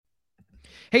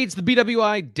Hey, it's the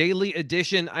BWI Daily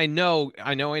Edition. I know.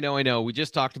 We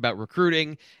just talked about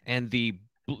recruiting and the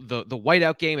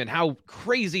whiteout game and how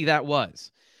crazy that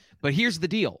was. But here's the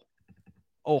deal.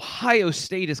 Ohio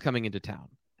State is coming into town.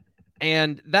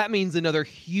 And that means another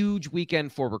huge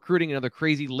weekend for recruiting, another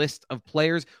crazy list of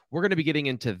players. We're going to be getting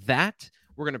into that.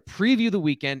 We're going to preview the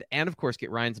weekend and, of course, get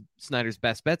Ryan Snyder's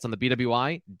best bets on the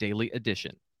BWI Daily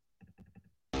Edition.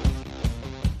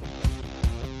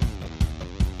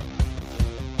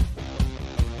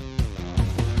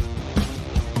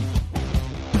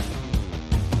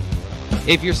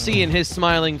 If you're seeing his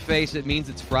smiling face, it means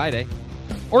it's Friday.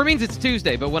 Or it means it's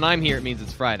Tuesday, but when I'm here, it means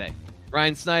it's Friday.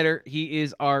 Ryan Snyder, he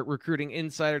is our recruiting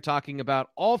insider talking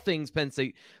about all things Penn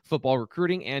State football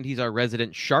recruiting, and he's our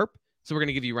resident sharp. So we're going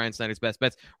to give you Ryan Snyder's best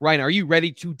bets. Ryan, are you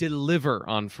ready to deliver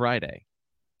on Friday?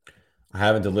 I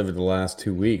haven't delivered the last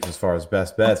 2 weeks as far as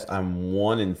best bets. I'm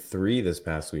 1-3 this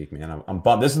past week, man. I'm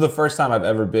bummed. This is the first time I've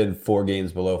ever been 4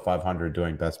 games below 500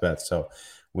 doing best bets. So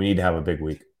we need to have a big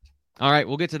week. All right,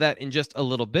 we'll get to that in just a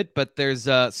little bit, but there's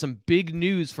some big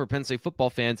news for Penn State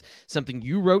football fans, something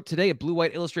you wrote today at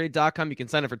BlueWhiteIllustrated.com. You can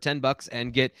sign up for $10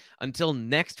 and get until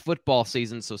next football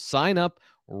season, so sign up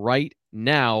right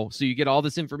now so you get all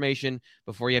this information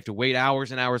before you have to wait hours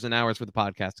and hours and hours for the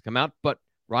podcast to come out. But,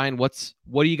 Ryan, what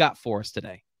do you got for us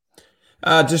today?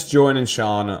 Just joining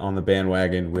Sean on the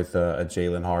bandwagon with a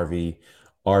Jalen Harvey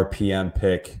RPM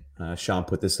pick. Sean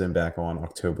put this in back on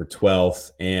October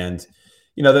 12th, and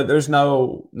there's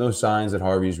no signs that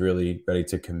Harvey's really ready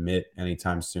to commit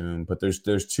anytime soon. But there's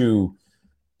two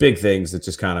big things that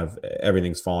just kind of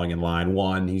everything's falling in line.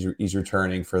 One, he's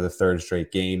returning for the third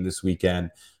straight game this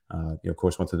weekend. Of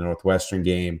course, went to the Northwestern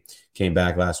game, came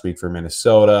back last week for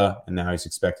Minnesota, and now he's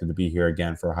expected to be here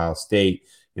again for Ohio State.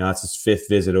 That's his 5th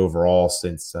visit overall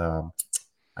since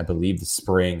I believe the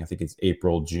spring. I think it's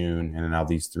April, June, and now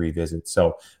these 3 visits.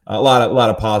 So a lot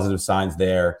of positive signs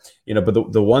there.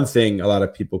 But the one thing a lot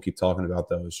of people keep talking about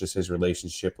though is just his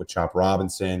relationship with Chop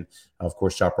Robinson. Of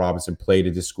course, Chop Robinson played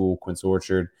at his school, Quince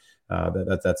Orchard.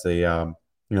 That's a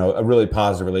really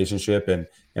positive relationship and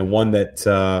one that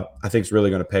I think is really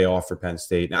going to pay off for Penn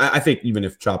State. I think even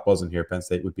if Chop wasn't here, Penn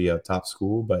State would be a top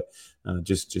school. But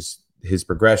just his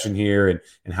progression here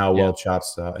and how well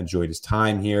Chop's enjoyed his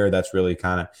time here. That's really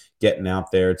kind of getting out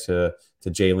there to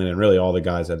Jalen and really all the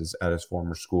guys at his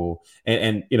former school.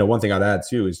 And one thing I'd add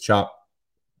too is Chop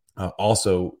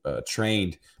also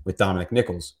trained with Dominic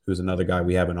Nichols, who's another guy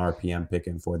we have an RPM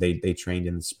picking for. They trained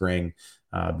in the spring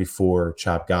before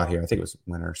Chop got here. I think it was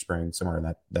winter, spring, somewhere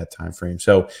in that time frame.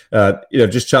 So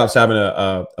just Chop's having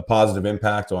a positive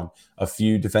impact on a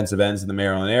few defensive ends in the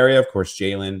Maryland area. Of course,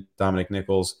 Jalen, Dominic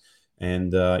Nichols.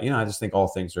 And, I just think all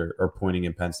things are pointing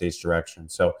in Penn State's direction.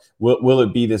 So will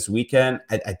it be this weekend?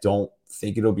 I don't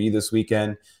think it'll be this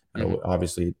weekend.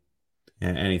 Obviously,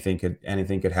 anything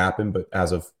could happen. But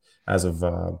as of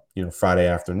Friday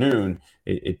afternoon,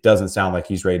 it doesn't sound like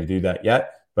he's ready to do that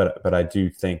yet. But I do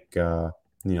think, the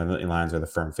Lions are the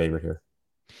firm favorite here.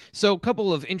 So a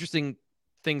couple of interesting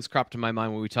things crop to my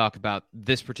mind when we talk about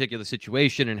this particular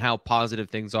situation and how positive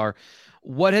things are.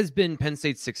 What has been Penn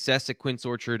State's success at Quince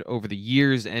Orchard over the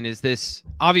years? And is this,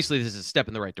 obviously this is a step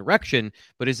in the right direction,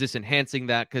 but is this enhancing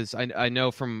that? Because I know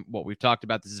from what we've talked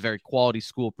about, this is a very quality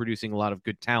school producing a lot of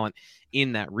good talent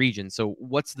in that region. So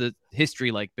what's the history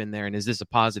like been there? And is this a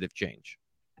positive change?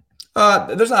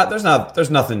 There's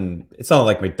nothing. It's not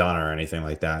like McDonough or anything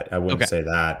like that. I wouldn't say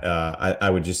that. I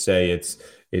would just say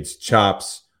it's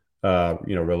Chop's,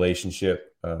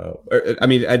 relationship.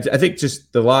 I think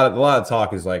just a lot of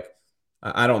talk is like,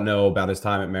 I don't know about his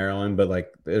time at Maryland, but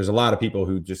like there's a lot of people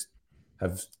who just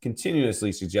have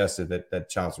continuously suggested that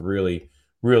Chop's really,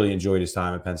 really enjoyed his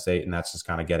time at Penn State, and that's just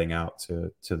kind of getting out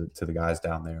to the guys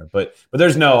down there. But I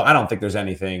don't think there's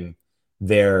anything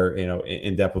there,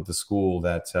 in depth with the school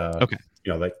that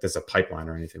like there's a pipeline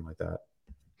or anything like that.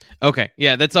 Okay.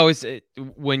 Yeah, that's always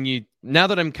now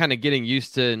that I'm kind of getting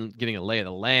used to getting a lay of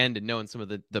the land and knowing some of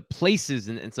the places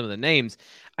and some of the names,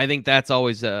 I think that's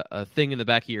always a thing in the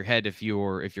back of your head if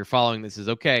you're following this is,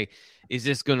 okay, is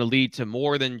this going to lead to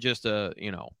more than just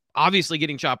obviously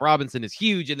getting Chop Robinson is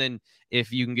huge. And then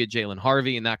if you can get Jalen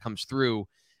Harvey and that comes through,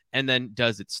 and then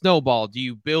does it snowball? Do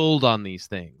you build on these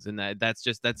things? And that's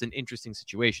an interesting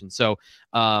situation. So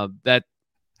that,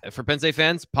 for Penn State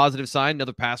fans, positive sign,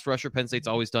 another pass rusher. Penn State's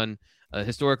always done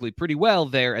historically pretty well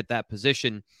there at that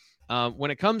position.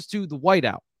 When it comes to the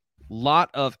whiteout, a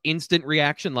lot of instant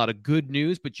reaction, a lot of good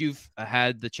news, but you've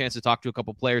had the chance to talk to a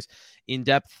couple players in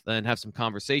depth and have some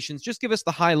conversations. Just give us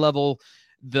the high level,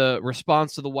 the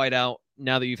response to the whiteout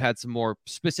now that you've had some more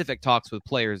specific talks with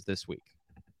players this week.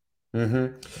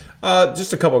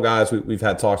 Just a couple guys we've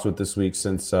had talks with this week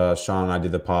since Sean and I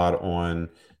did the pod on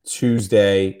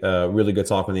Tuesday. Really good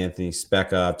talk with Anthony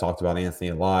Specca. I've talked about Anthony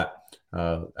a lot.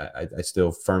 I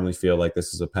still firmly feel like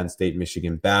this is a Penn State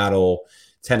Michigan battle.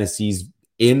 Tennessee's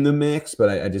in the mix, but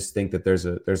I just think that there's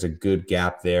a good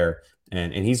gap there,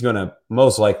 and he's going to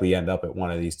most likely end up at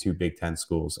one of these two Big Ten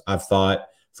schools. I've thought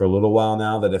for a little while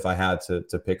now that if I had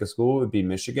to pick a school, it would be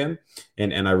Michigan,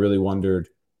 and I really wondered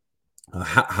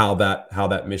how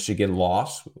that Michigan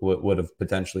loss would have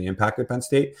potentially impacted Penn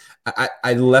State.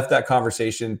 I left that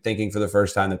conversation thinking for the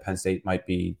first time that Penn State might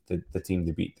be the team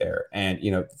to beat there. And,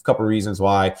 a couple of reasons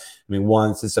why. I mean,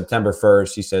 one, since September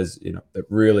 1st, he says, that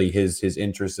really his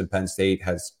interest in Penn State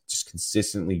has just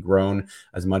consistently grown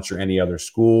as much as any other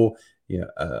school.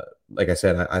 Like I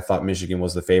said, I thought Michigan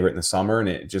was the favorite in the summer, and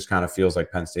it just kind of feels like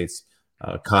Penn State's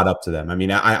caught up to them. I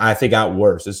mean, I think at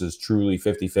worst, this is truly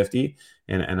 50-50.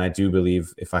 And I do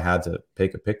believe if I had to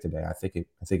pick a pick today, I think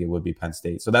it would be Penn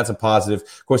State. So that's a positive.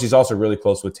 Of course, he's also really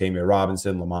close with Tamir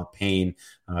Robinson, Lamont Payne.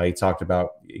 He talked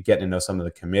about getting to know some of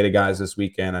the committed guys this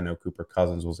weekend. I know Cooper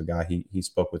Cousins was a guy he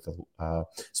spoke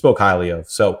highly of.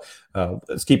 So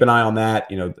let's keep an eye on that.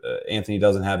 Anthony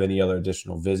doesn't have any other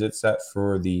additional visits set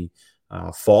for the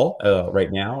fall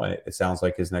right now. It sounds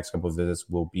like his next couple of visits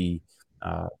will be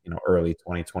early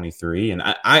 2023. And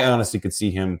I honestly could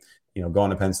see him,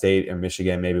 going to Penn State and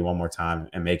Michigan maybe one more time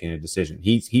and making a decision.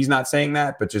 He's not saying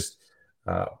that, but just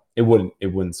it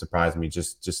wouldn't surprise me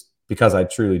just because I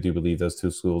truly do believe those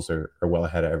two schools are well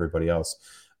ahead of everybody else.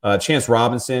 Chance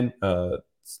Robinson,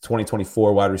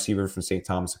 2024 wide receiver from St.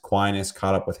 Thomas Aquinas,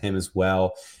 caught up with him as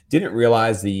well. Didn't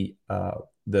realize the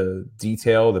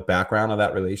detail, the background of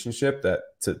that relationship that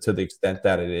to the extent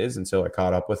that it is until I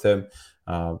caught up with him.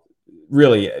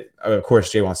 Really, of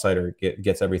course, Jaywan Slater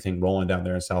gets everything rolling down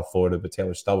there in South Florida, but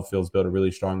Taylor Stubblefield's built a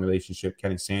really strong relationship.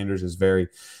 Kenny Sanders is very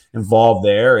involved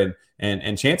there,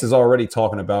 and Chance is already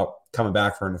talking about coming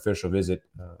back for an official visit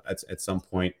at some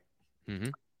point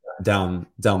down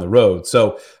the road.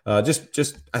 So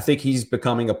just I think he's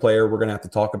becoming a player we're going to have to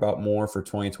talk about more for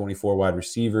 2024 wide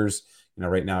receivers.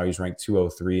 Right now he's ranked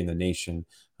 203 in the nation.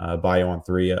 Bio on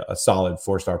 3, a solid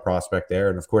 4-star prospect there.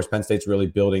 And of course, Penn State's really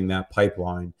building that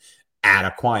pipeline at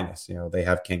Aquinas. They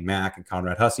have King Mack and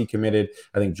Conrad Hussey committed.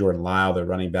 I think Jordan Lyle, their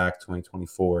running back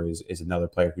 2024, is another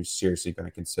player who's seriously going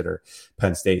to consider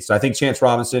Penn State. So I think Chance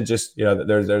Robinson, just,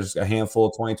 there's a handful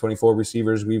of 2024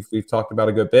 receivers we've talked about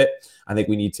a good bit. I think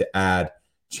we need to add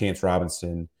Chance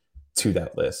Robinson to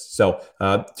that list. So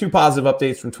 2 positive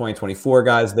updates from 2024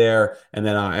 guys there. And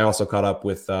then I also caught up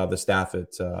with the staff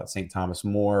at St. Thomas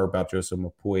More about Joseph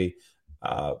Mapui.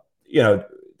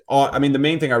 I mean, the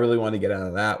main thing I really wanted to get out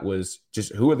of that was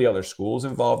just who are the other schools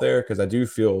involved there? Because I do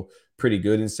feel pretty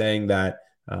good in saying that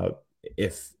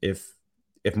if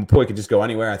Mapui could just go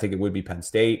anywhere, I think it would be Penn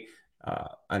State.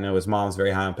 I know his mom's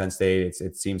very high on Penn State.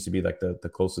 It seems to be like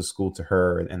the closest school to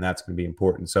her, and that's going to be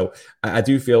important. So I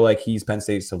do feel like he's Penn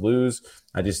State's to lose.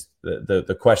 I just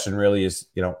the question really is,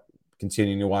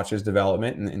 continuing to watch his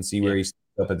development and see where he's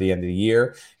up at the end of the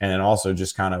year, and then also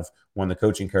just kind of when the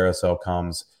coaching carousel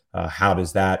comes, how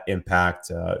does that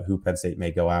impact who Penn State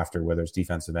may go after, whether it's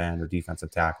defensive end or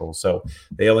defensive tackle? So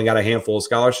they only got a handful of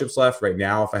scholarships left right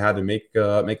now. If I had to make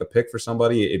a pick for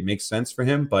somebody, it makes sense for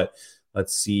him, but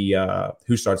let's see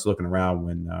who starts looking around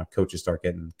when coaches start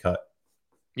getting cut.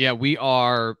 Yeah, we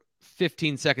are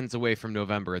 15 seconds away from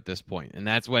November at this point, and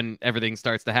that's when everything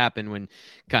starts to happen, when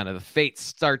kind of the fates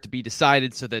start to be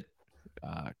decided so that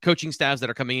coaching staffs that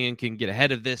are coming in can get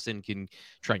ahead of this and can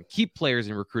try and keep players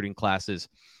in recruiting classes.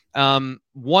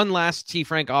 One last T.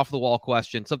 Frank off the wall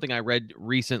question. Something I read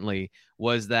recently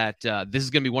was that this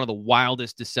is going to be one of the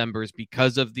wildest Decembers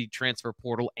because of the transfer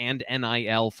portal and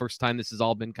NIL. First time this has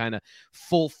all been kind of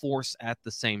full force at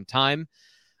the same time.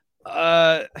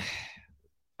 Are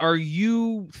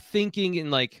you thinking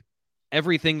in like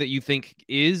everything that you think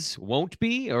won't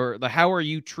be, or how are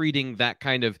you treating that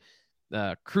kind of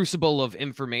crucible of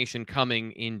information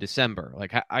coming in December?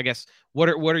 Like, I guess, what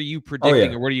are you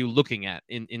predicting, or what are you looking at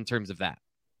in terms of that?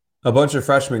 A bunch of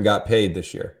freshmen got paid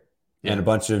this year, and a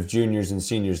bunch of juniors and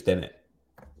seniors didn't.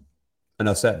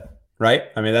 Enough said, right?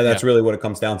 I mean, that's really what it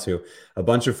comes down to. A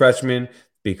bunch of freshmen,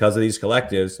 because of these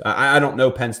collectives. I don't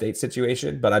know Penn State's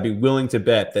situation, but I'd be willing to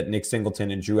bet that Nick Singleton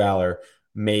and Drew Aller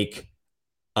make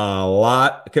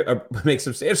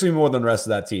substantially more than the rest of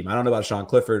that team. I don't know about Sean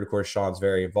Clifford. Of course, Sean's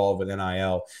very involved with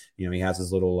NIL. He has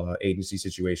his little agency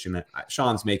situation.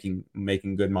 Sean's making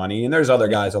good money, and there's other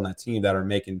guys on that team that are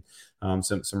making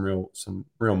some real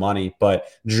money. But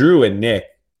Drew and Nick,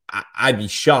 I'd be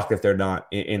shocked if they're not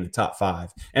in the top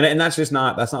 5. And that's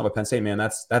not what Penn State, man.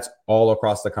 That's all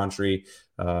across the country.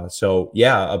 So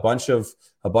yeah, a bunch of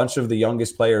the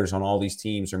youngest players on all these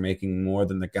teams are making more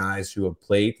than the guys who have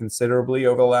played considerably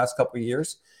over the last couple of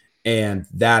years. And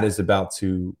that is about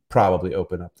to probably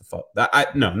open up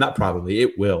not probably,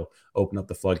 it will open up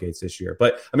the floodgates this year.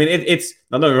 But I mean, it's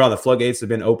not only wrong, the floodgates have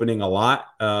been opening a lot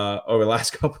over the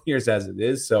last couple of years as it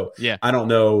is. So yeah, I don't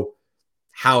know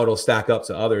how it'll stack up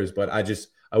to others, but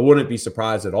I wouldn't be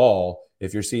surprised at all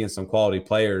if you're seeing some quality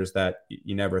players that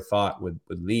you never thought would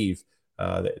leave.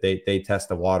 They test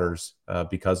the waters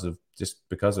because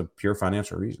of pure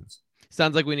financial reasons.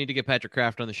 Sounds like we need to get Patrick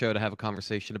Kraft on the show to have a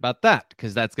conversation about that,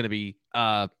 because that's going to be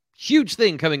a huge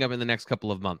thing coming up in the next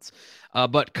couple of months.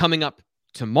 But coming up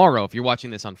tomorrow, if you're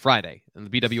watching this on Friday, in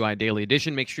the BWI Daily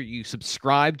Edition, make sure you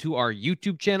subscribe to our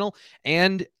YouTube channel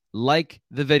and like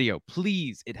the video.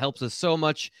 Please, it helps us so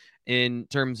much in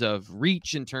terms of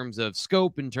reach, in terms of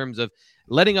scope, in terms of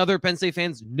letting other Penn State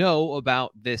fans know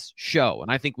about this show.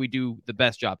 And I think we do the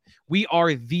best job. We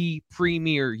are the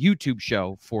premier YouTube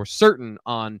show for certain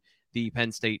on the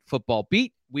Penn State football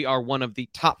beat. We are one of the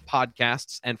top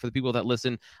podcasts. And for the people that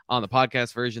listen on the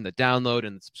podcast version, that download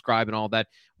and subscribe and all that,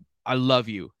 I love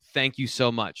you. Thank you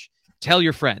so much. Tell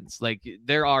your friends. Like,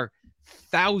 there are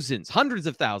thousands, hundreds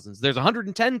of thousands. There's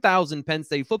 110,000 Penn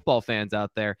State football fans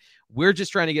out there. We're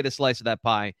just trying to get a slice of that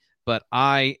pie, but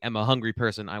I am a hungry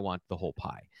person. I want the whole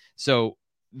pie. So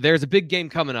there's a big game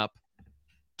coming up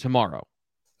tomorrow.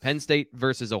 Penn State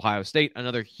versus Ohio State,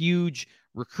 another huge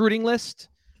recruiting list.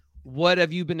 What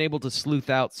have you been able to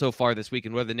sleuth out so far this week,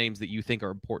 and what are the names that you think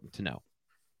are important to know?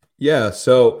 Yeah,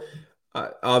 so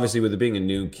obviously with it being a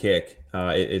new kick,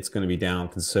 it's going to be down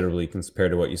considerably compared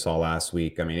to what you saw last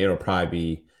week. I mean, it'll probably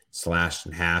be slashed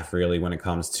in half, really, when it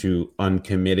comes to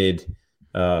uncommitted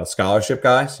scholarship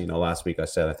guys. Last week I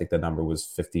said I think the number was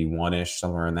 51-ish,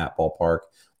 somewhere in that ballpark.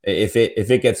 If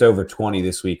it gets over 20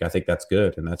 this week, I think that's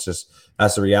good. And that's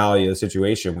the reality of the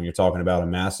situation when you're talking about a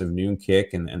massive noon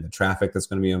kick and the traffic that's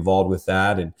going to be involved with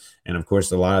that. And of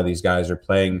course, a lot of these guys are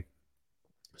playing,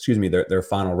 their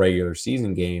final regular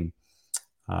season game,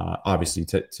 obviously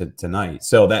tonight.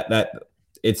 So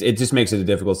it just makes it a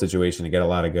difficult situation to get a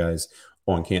lot of guys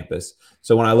on campus.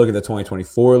 So when I look at the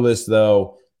 2024 list,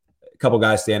 though, a couple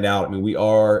guys stand out. I mean, we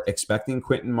are expecting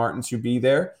Quentin Martin to be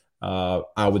there.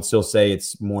 I would still say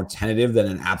it's more tentative than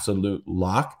an absolute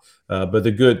lock. But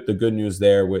the good news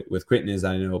there with Quentin is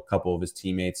I know a couple of his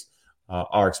teammates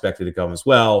are expected to come as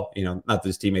well. Not that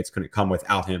his teammates couldn't come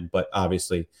without him, but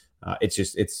obviously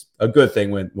it's a good thing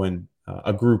when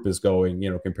a group is going,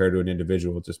 compared to an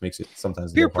individual. It just makes it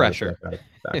sometimes peer pressure.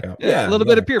 Back out. Yeah, a little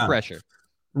bit of peer pressure.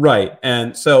 Right.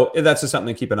 And so that's just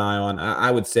something to keep an eye on. I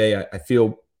would say I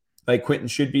feel like Quentin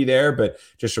should be there, but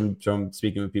just from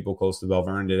speaking with people close to Belle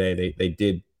Vernon today, they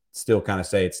did still kind of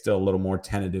say it's still a little more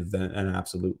tentative than an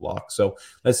absolute lock. So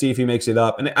let's see if he makes it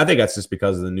up. And I think that's just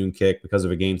because of the noon kick, because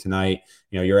of a game tonight.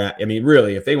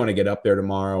 Really, if they want to get up there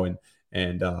tomorrow and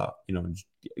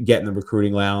get in the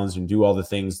recruiting lounge and do all the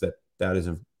things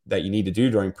that you need to do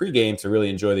during pregame to really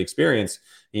enjoy the experience,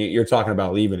 you're talking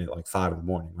about leaving at like 5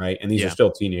 a.m, right? And these are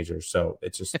still teenagers. So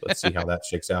it's just, let's see how that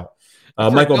shakes out.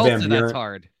 Michael Van Buren, that's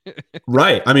hard.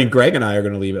 Right. I mean, Greg and I are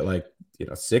going to leave at like,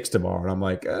 6 tomorrow. And I'm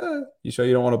like, you sure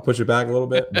you don't want to push it back a little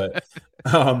bit? But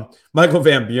Michael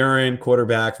Van Buren,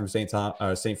 quarterback from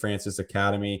St. Francis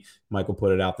Academy. Michael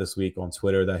put it out this week on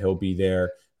Twitter that he'll be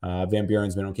there. Van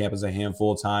Buren's been on campus a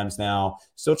handful of times now.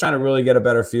 Still trying to really get a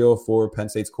better feel for Penn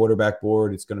State's quarterback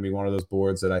board. It's going to be one of those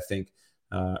boards that I think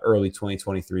early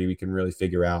 2023 we can really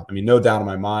figure out. I mean, no doubt in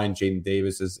my mind, Jaden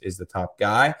Davis is the top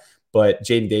guy, but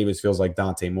Jaden Davis feels like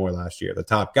Dante Moore last year, the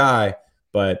top guy.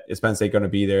 But is Penn State going to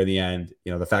be there in the end?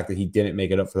 The fact that he didn't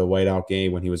make it up for the whiteout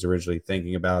game when he was originally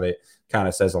thinking about it kind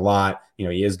of says a lot.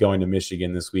 He is going to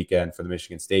Michigan this weekend for the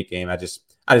Michigan State game. I just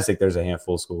think there's a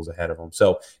handful of schools ahead of him.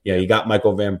 So, you got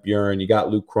Michael Van Buren, you got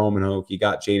Luke Kromenhoek, you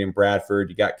got Jaden Bradford,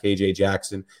 you got KJ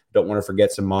Jackson. Don't want to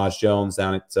forget some Maj Jones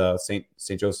down at St.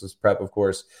 Joseph's Prep, of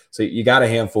course. So you got a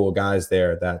handful of guys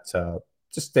there that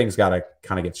just things got to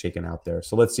kind of get shaken out there.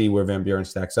 So let's see where Van Buren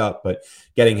stacks up, but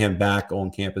getting him back on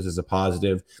campus is a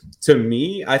positive. To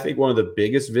me, I think one of the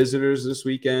biggest visitors this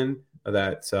weekend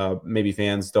that maybe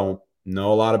fans don't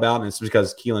know a lot about, and it's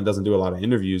because Keelan doesn't do a lot of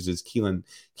interviews, is Keelan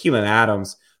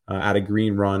Adams out of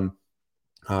Green Run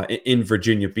in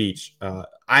Virginia Beach.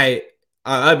 I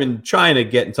I've been trying to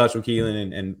get in touch with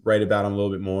Keelan and write about him a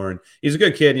little bit more. And he's a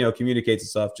good kid, communicates and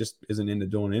stuff, just isn't into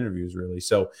doing interviews really.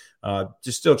 So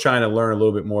just still trying to learn a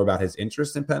little bit more about his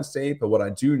interest in Penn State. But what I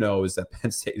do know is that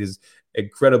Penn State is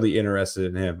incredibly interested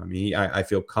in him. I mean, I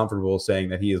feel comfortable saying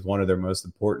that he is one of their most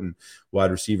important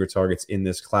wide receiver targets in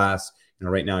this class.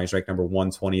 Right now he's ranked number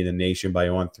 120 in the nation by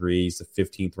On3. He's the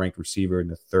 15th ranked receiver and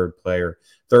the third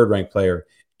ranked player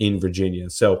in Virginia.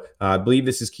 So I believe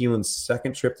this is Keelan's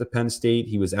second trip to Penn State.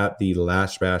 He was at the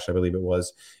Lash Bash, I believe it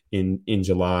was in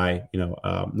July.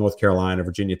 North Carolina,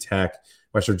 Virginia Tech,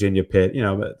 West Virginia, Pitt.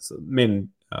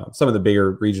 Some of the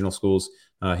bigger regional schools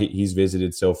he's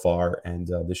visited so far, and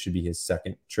this should be his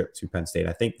second trip to Penn State.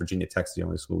 I think Virginia Tech's the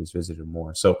only school he's visited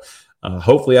more. So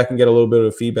hopefully I can get a little bit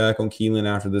of feedback on Keelan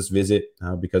after this visit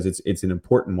because it's an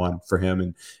important one for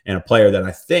him and a player that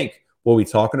I think we'll be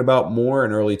talking about more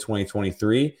in early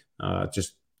 2023.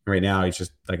 Just right now, he's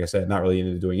just, like I said, not really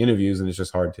into doing interviews, and it's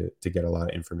just hard to get a lot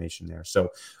of information there.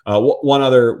 So one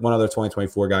other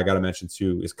 2024 guy I got to mention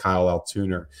too is Kyle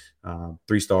Altuner,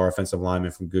 3-star offensive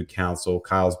lineman from Good Counsel.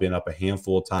 Kyle's been up a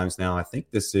handful of times now. I think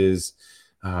this is,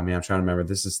 I'm trying to remember,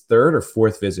 this is third or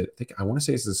fourth visit. I want to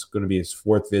say this is going to be his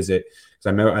fourth visit because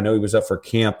I know he was up for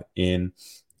camp in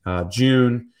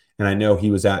June. And I know he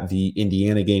was at the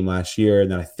Indiana game last year. And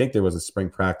then I think there was a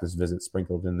spring practice visit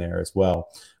sprinkled in there as well.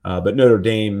 But Notre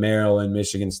Dame, Maryland,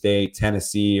 Michigan State,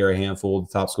 Tennessee are a handful of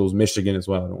the top schools. Michigan as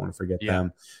well. I don't want to forget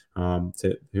them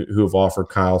who have offered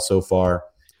Kyle so far.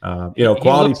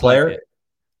 Quality player.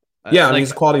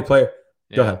 He's a quality player.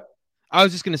 Yeah. Go ahead. I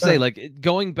was just going to say,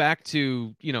 going back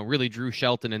to, really Drew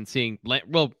Shelton and seeing,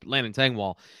 Landon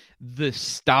Tangwall, the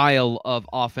style of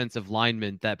offensive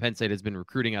lineman that Penn State has been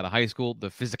recruiting out of high school, the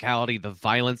physicality, the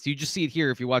violence. You just see it here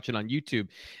if you watch it on YouTube,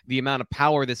 the amount of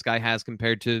power this guy has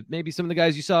compared to maybe some of the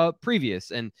guys you saw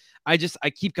previous. And I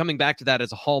keep coming back to that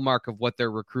as a hallmark of what they're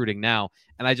recruiting now.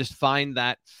 And I just find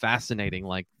that fascinating,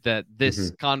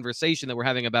 this conversation that we're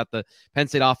having about the Penn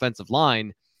State offensive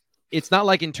line. It's not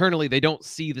like internally they don't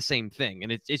see the same thing.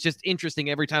 And it's just interesting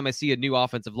every time I see a new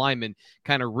offensive lineman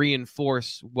kind of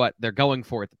reinforce what they're going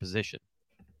for at the position.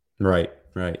 Right.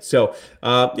 So,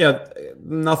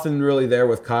 nothing really there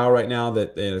with Kyle right now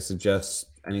that suggests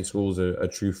any school's a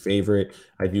true favorite.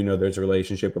 I do know there's a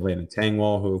relationship with Landon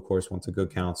Tangwall, who, of course, wants a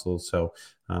good counsel. So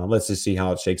let's just see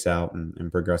how it shakes out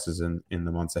and progresses in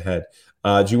the months ahead.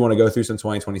 Do you want to go through some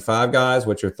 2025 guys?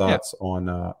 What's your thoughts on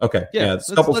okay.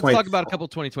 Let's talk about a couple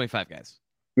 2025 guys.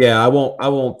 Yeah, I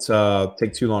won't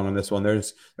take too long on this one.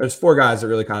 There's 4 guys that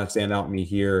really kind of stand out to me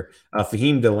here.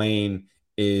 Fahim Delane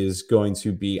is going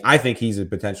to be, I think he's a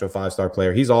potential 5-star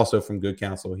player. He's also from Good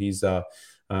Counsel. He's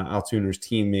Altuner's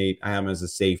teammate. I have him as a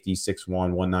safety, 6'1",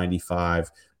 195.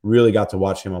 Really got to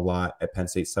watch him a lot at Penn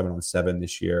State 7-on-7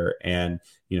 this year. And,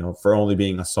 for only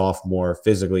being a sophomore,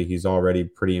 physically, he's already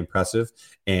pretty impressive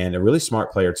and a really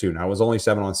smart player too. Now, it was only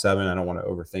 7-on-7. I don't want to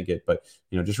overthink it, but,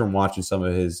 just from watching some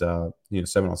of his,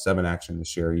 7-on-7 action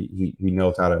this year, he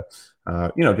knows how to,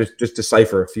 just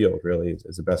decipher a field really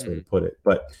is the best way to put it.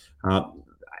 But,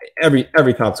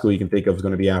 every top school you can think of is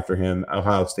going to be after him.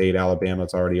 Ohio State,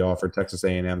 Alabama's already offered. Texas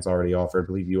A&M's already offered. I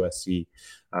believe USC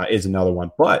is another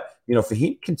one. But,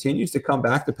 Fahim continues to come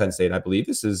back to Penn State. I believe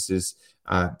this is his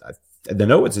I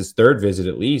know it's his 3rd visit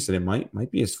at least, and it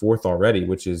might be his 4th already,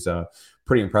 which is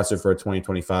pretty impressive for a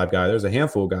 2025 guy. There's a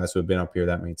handful of guys who have been up here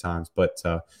that many times, but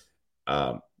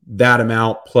that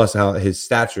amount plus how his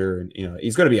stature, and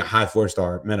he's going to be a high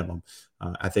 4-star minimum.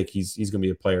 I think he's going to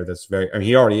be a player that's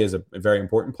he already is a very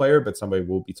important player, but somebody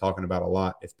we'll be talking about a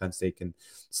lot if Penn State can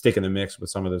stick in the mix with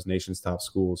some of those nation's top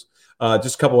schools.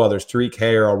 Just a couple others. Tariq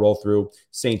Hare, I'll roll through.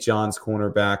 St. John's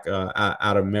cornerback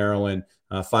out of Maryland,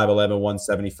 5'11",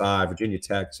 175. Virginia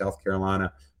Tech, South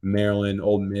Carolina, Maryland,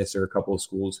 Ole Miss are a couple of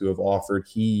schools who have offered.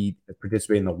 He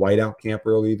participated in the whiteout camp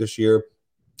early this year.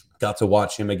 Got to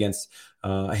watch him against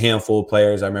a handful of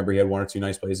players. I remember he had 1 or 2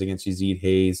 nice plays against Yazid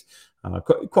Hayes.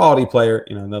 Quality player,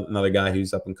 another guy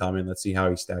who's up and coming. Let's see how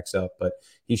he stacks up, but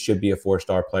he should be a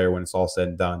 4-star player when it's all said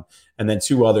and done. And then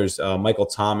 2 others, Michael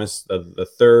Thomas, the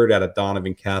 3rd out of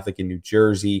Donovan Catholic in New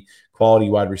Jersey, quality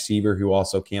wide receiver who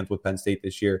also camped with Penn State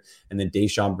this year. And then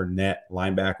Deshaun Burnett,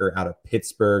 linebacker out of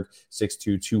Pittsburgh,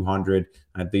 6'2", 200.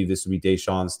 I believe this will be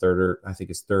Deshaun's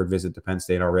 3rd visit to Penn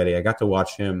State already. I got to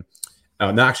watch him.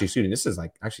 This is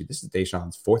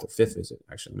Deshaun's 4th or 5th visit.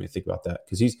 Actually, let me think about that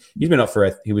because he's been up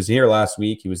for. He was here last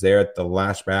week. He was there at the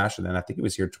Lash Bash, and then I think he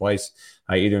was here twice,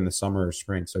 either in the summer or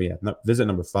spring. So yeah, visit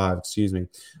number 5. Excuse me.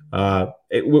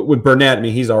 With Burnett,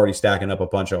 he's already stacking up a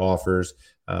bunch of offers.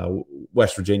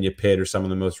 West Virginia, Pitt are some of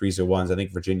the most recent ones. I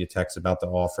think Virginia Tech's about to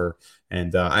offer,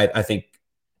 and I think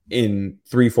in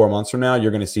 3-4 months from now,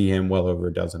 you're going to see him well over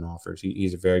a dozen offers.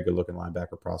 He's a very good looking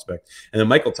linebacker prospect. And then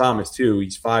Michael Thomas too.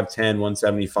 He's 5'10",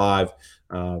 175,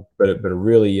 but a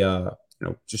really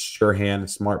just sure hand,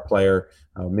 smart player.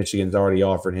 Michigan's already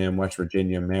offered him. West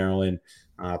Virginia, Maryland,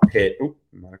 Pitt. Ooh,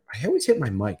 I always hit my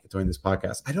mic during this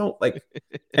podcast. I don't like.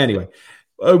 Anyway,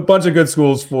 a bunch of good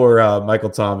schools for Michael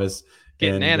Thomas.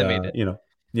 Getting animated.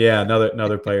 Yeah,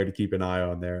 another player to keep an eye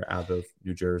on there out of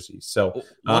New Jersey. So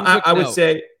I would note.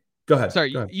 say, go ahead.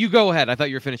 Sorry, you go ahead. I thought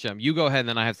you were finishing. You go ahead, and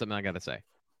then I have something I got to say.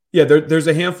 Yeah, there's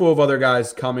a handful of other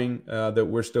guys coming that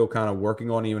we're still kind of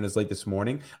working on even as late this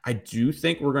morning. I do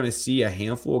think we're going to see a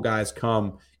handful of guys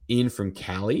come in from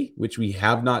Cali, which we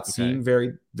have not seen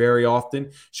very, very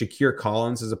often. Shakir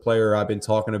Collins is a player I've been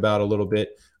talking about a little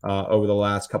bit over the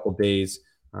last couple of days.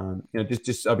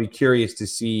 Just I'll be curious to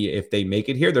see if they make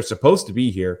it here. They're supposed to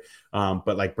be here,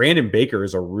 but like Brandon Baker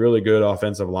is a really good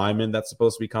offensive lineman that's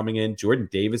supposed to be coming in. Jordan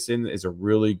Davison is a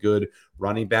really good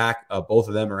running back. Both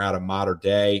of them are out of Mater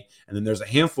Dei, and then there's a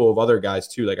handful of other guys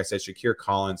too. Like I said, Shakir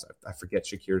Collins. I forget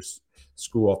Shakir's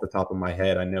school off the top of my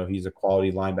head. I know he's a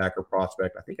quality linebacker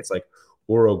prospect. I think it's like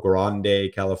Oro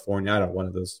Grande, California. I don't know, one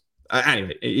of those.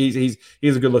 Anyway, he's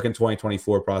a good looking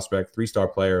 2024 prospect, 3-star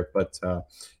player, but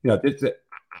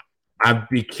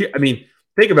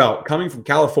think about coming from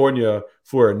California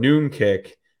for a noon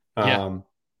kick.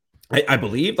 I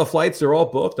believe the flights are all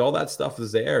booked. All that stuff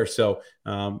is there. So,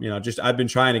 I've been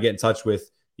trying to get in touch with,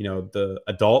 the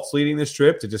adults leading this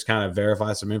trip to just kind of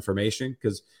verify some information.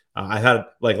 Cause I had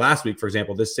like last week, for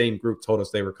example, this same group told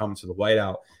us they were coming to the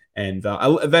Whiteout, and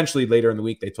eventually later in the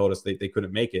week, they told us they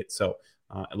couldn't make it. So,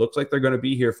 it looks like they're going to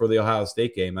be here for the Ohio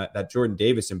State game. That Jordan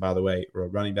Davison, by the way,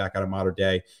 running back out of Mater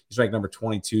Dei, he's ranked number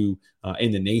 22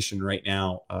 in the nation right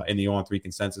now in the On3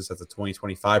 consensus. That's a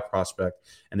 2025 prospect.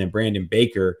 And then Brandon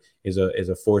Baker is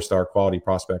a 4-star quality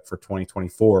prospect for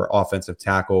 2024 offensive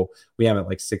tackle. We have him at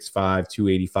like 6'5",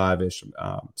 285-ish.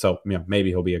 So maybe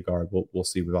he'll be a guard. We'll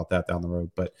see about that down the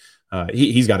road. But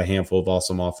he's got a handful of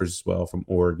awesome offers as well from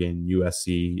Oregon,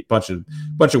 USC, bunch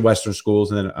of Western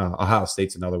schools, and then Ohio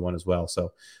State's another one as well.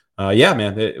 So,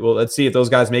 man. Let's see if those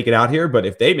guys make it out here. But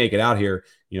if they make it out here,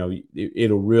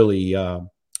 it'll really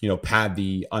pad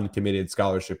the uncommitted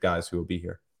scholarship guys who will be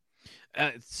here.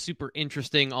 It's super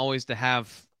interesting always to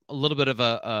have a little bit of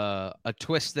a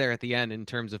twist there at the end in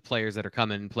terms of players that are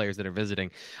coming and players that are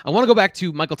visiting. I want to go back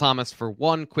to Michael Thomas for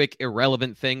one quick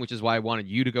irrelevant thing, which is why I wanted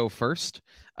you to go first,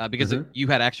 because you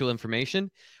had actual information.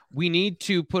 We need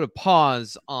to put a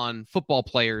pause on football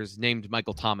players named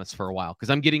Michael Thomas for a while, because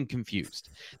I'm getting confused.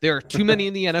 There are too many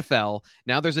in the NFL.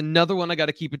 Now there's another one I got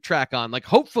to keep a track on. Like,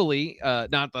 hopefully,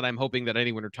 not that I'm hoping that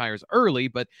anyone retires early,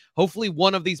 but hopefully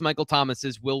one of these Michael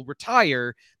Thomases will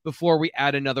retire before we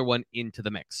add another one into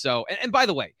the mix. So, and by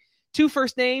the way, 2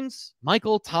 first names,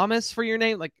 Michael Thomas for your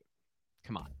name. Like,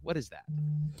 come on, what is that?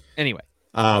 Anyway.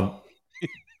 I'm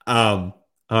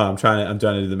trying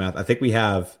to do the math. I think we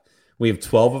have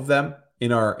 12 of them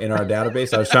in our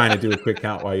database. I was trying to do a quick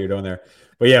count while you're doing there.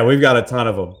 But yeah, we've got a ton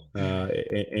of them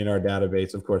in our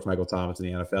database. Of course, Michael Thomas in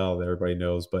the NFL that everybody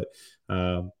knows. But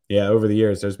over the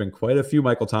years, there's been quite a few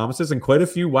Michael Thomases and quite a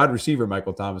few wide receiver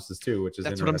Michael Thomases too, which is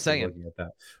that's what I'm saying. Looking at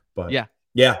that. But yeah,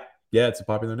 it's a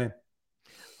popular name.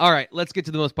 All right, let's get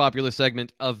to the most popular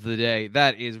segment of the day.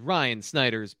 That is Ryan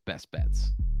Snyder's Best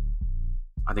Bets.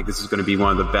 I think this is going to be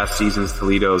one of the best seasons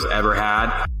Toledo's ever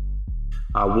had.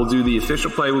 We'll do the official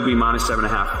play will be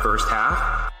 -7.5 first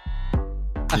half.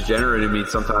 Degenerate in me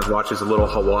sometimes watches a little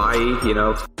Hawaii,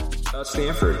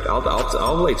 Stanford.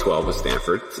 I'll lay 12 with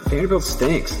Stanford. Vanderbilt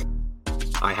stinks.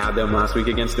 I had them last week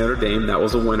against Notre Dame. That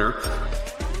was a winner.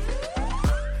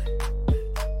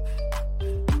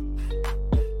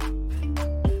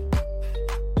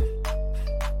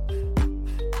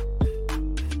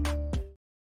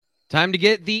 Time to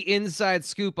get the inside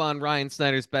scoop on Ryan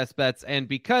Snyder's Best Bets. And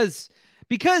because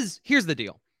here's the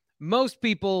deal. Most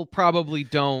people probably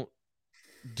don't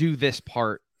do this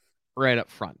part right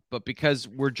up front, but because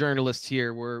we're journalists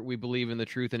here, we believe in the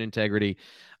truth and integrity.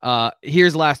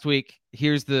 Here's last week.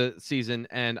 Here's the season.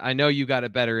 And I know you got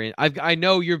it better in. I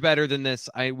know you're better than this.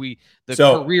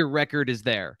 Career record is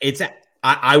there.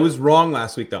 I was wrong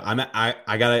last week though.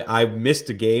 I missed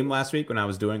a game last week when I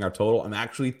was doing our total. I'm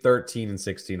actually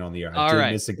 13-16 on the year. I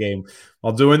did miss a game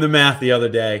while doing the math the other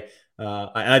day.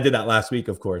 And I did that last week,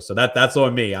 of course. So that's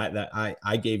on me.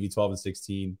 I gave you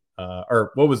 12-16,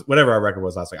 or whatever our record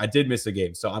was last week. I did miss a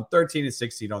game. So I'm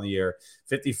 13-16 on the year,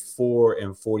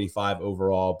 54-45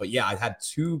 overall. But yeah, I had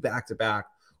 2 back-to-back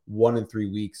 1 and 3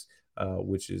 weeks,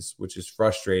 which is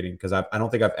frustrating because I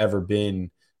don't think I've ever been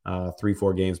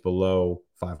 3-4 games below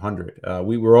 500.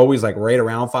 We were always like right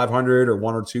around 500 or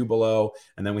 1 or 2 below.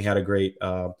 And then we had a great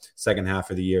second half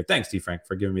of the year. Thanks, T. Frank,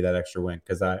 for giving me that extra win,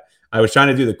 because I was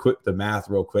trying to do the math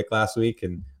real quick last week,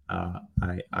 and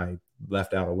I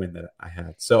left out a win that I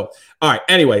had. So, all right.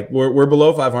 Anyway, we're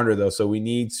below 500 though, so we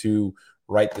need to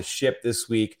right the ship this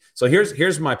week. So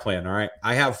here's my plan. All right,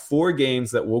 I have 4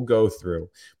 games that we'll go through,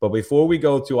 but before we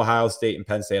go to Ohio State and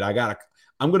Penn State,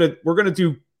 we're gonna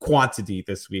do quantity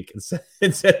this week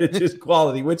instead of just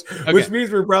quality, which means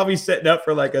we're probably setting up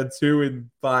for like a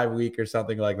 2-5 week or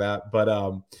something like that. But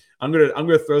I'm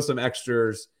gonna throw some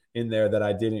extras in there that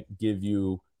I didn't give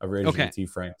you originally, T.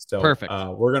 Frank. So perfect.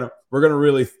 We're gonna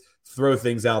really throw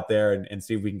things out there and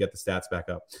see if we can get the stats back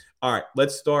up. All right,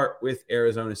 let's start with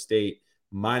Arizona State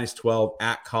 -12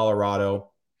 at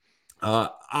Colorado.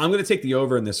 I'm going to take the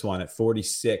over in this one at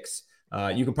 46.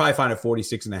 You can probably find it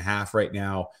 46.5 right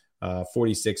now.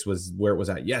 46 was where it was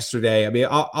at yesterday. I mean,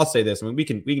 I'll say this. I mean, we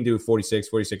can do 46,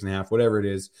 46.5, whatever it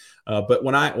is. But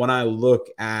when I look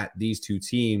at these two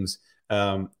teams,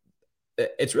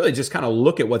 it's really just kind of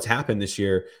look at what's happened this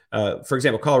year. For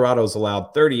example, Colorado's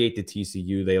allowed 38 to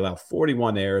TCU. They allowed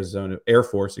 41 to Air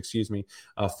Force,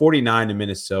 49 to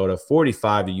Minnesota,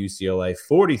 45 to UCLA,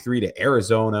 43 to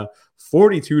Arizona,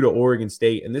 42 to Oregon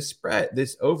State. And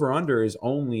this over-under is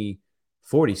only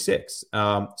 46.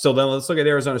 So then let's look at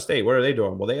Arizona State. What are they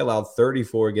doing? Well, they allowed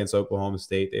 34 against Oklahoma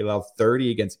State. They allowed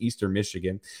 30 against Eastern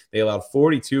Michigan. They allowed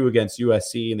 42 against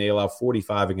USC, and they allowed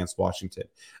 45 against Washington.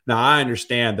 Now, I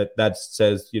understand that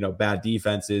says, bad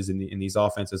defenses and these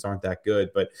offenses aren't that good,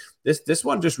 but this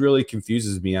one just really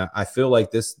confuses me. I feel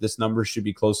like this number should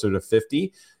be closer to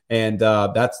 50. And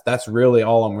that's really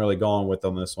all I'm really going with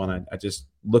on this one. I just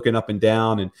looking up and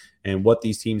down and what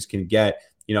these teams can get.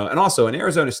 And also an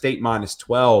Arizona State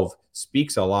 -12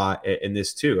 speaks a lot in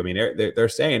this too. I mean, they're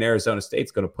saying Arizona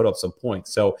State's going to put up some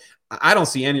points. So I don't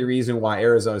see any reason why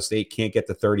Arizona State can't get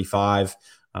to 35.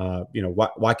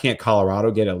 Why can't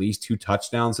Colorado get at least 2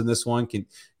 touchdowns in this one?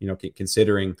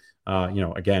 Considering,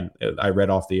 again, I read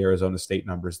off the Arizona State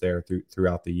numbers there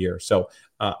throughout the year. So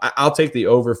I'll take the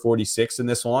over 46 in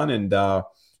this one. And,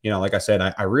 like I said,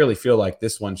 I really feel like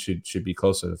this one should be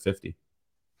closer to 50.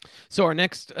 So our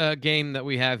next game that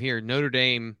we have here, Notre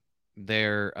Dame,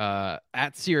 they're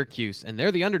at Syracuse, and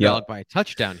they're the underdog by a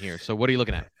touchdown here. So what are you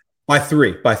looking at? By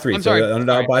three. I'm sorry, the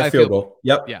underdog by field goal.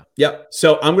 Yep. Yeah. Yep.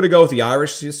 So I'm going to go with the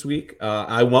Irish this week.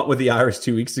 I went with the Irish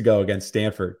 2 weeks ago against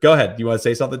Stanford. Go ahead. Do you want to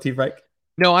say something, T. Frank?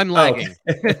 No, I'm lagging.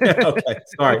 Okay.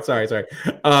 Sorry.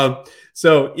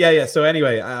 So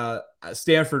anyway,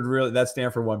 Stanford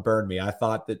Stanford one burned me. I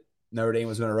thought that Notre Dame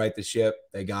was going to right the ship.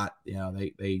 They got,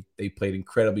 they played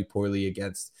incredibly poorly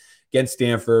against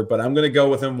Stanford, but I'm going to go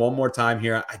with them one more time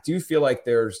here. I do feel like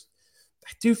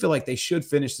they should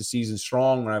finish the season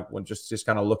strong. When just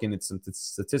kind of looking at some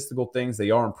statistical things,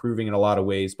 they are improving in a lot of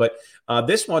ways. But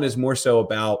this one is more so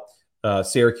about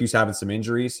Syracuse having some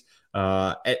injuries.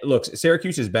 Look,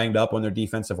 Syracuse is banged up on their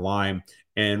defensive line.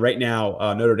 And right now,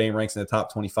 Notre Dame ranks in the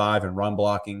top 25 in run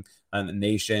blocking in the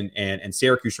nation. And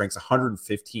Syracuse ranks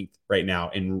 115th right now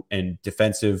in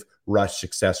defensive rush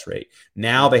success rate.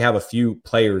 Now they have a few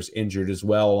players injured as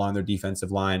well on their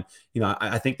defensive line.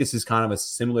 I think this is kind of a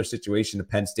similar situation to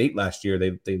Penn State last year.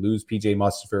 They lose PJ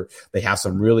Mustipher. They have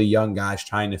some really young guys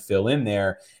trying to fill in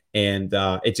there. And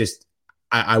it just,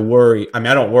 I worry. I mean,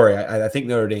 I don't worry. I think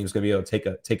Notre Dame is going to be able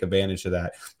to take advantage of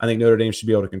that. I think Notre Dame should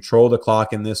be able to control the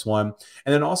clock in this one.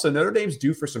 And then also Notre Dame's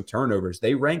due for some turnovers.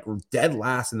 They rank dead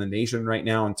last in the nation right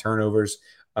now in turnovers.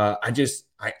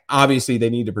 Obviously they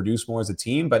need to produce more as a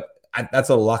team, but that's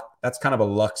kind of a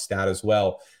luck stat as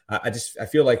well. I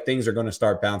feel like things are going to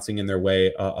start bouncing in their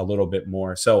way a little bit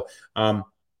more. So,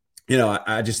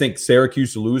 I just think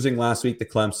Syracuse losing last week to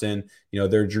Clemson,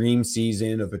 their dream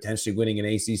season of potentially winning an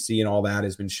ACC and all that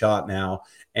has been shot now.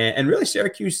 And really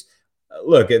Syracuse,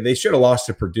 look, they should have lost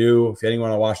to Purdue. If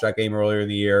anyone watched that game earlier in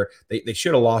the year, they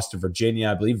should have lost to Virginia.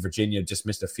 I believe Virginia just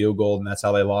missed a field goal, and that's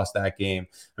how they lost that game.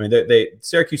 I mean,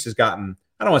 Syracuse has gotten,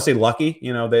 I don't want to say lucky,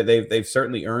 they've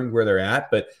certainly earned where they're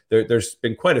at, but there's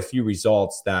been quite a few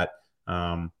results that,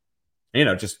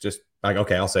 just like,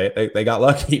 okay, I'll say it. They got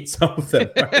lucky, some of them,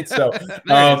 right? So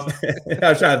I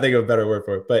was trying to think of a better word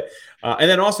for it. But and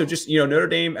then also just, Notre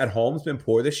Dame at home has been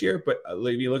poor this year. But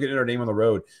if you look at Notre Dame on the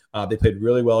road, they played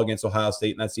really well against Ohio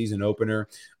State in that season opener.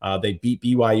 They beat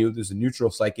BYU. There's a neutral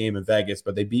site game in Vegas,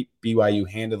 but they beat BYU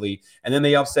handily. And then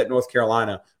they upset North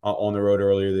Carolina on the road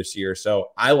earlier this year. So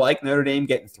I like Notre Dame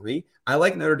getting 3. I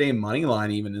like Notre Dame money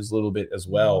line even as a little bit as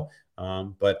well.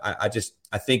 But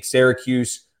I think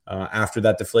Syracuse, after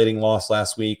that deflating loss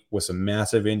last week with some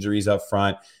massive injuries up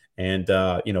front and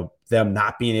them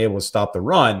not being able to stop the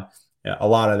run, a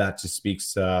lot of that just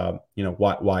speaks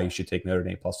why you should take Notre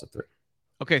Dame plus the 3.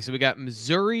 Okay, so we got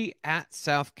Missouri at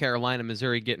South Carolina.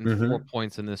 Missouri getting 4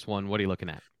 points in this one. What are you looking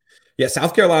at? Yeah,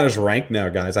 South Carolina's ranked now,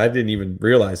 guys. I didn't even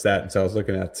realize that until I was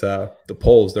looking at the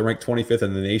polls. They're ranked 25th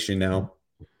in the nation now.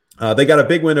 They got a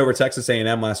big win over Texas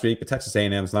A&M last week, but Texas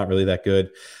A&M is not really that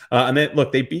good. And then,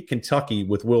 look, they beat Kentucky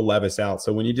with Will Levis out.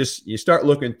 So when you start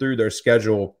looking through their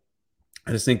schedule,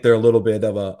 I just think they're a little bit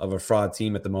of a fraud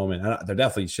team at the moment. They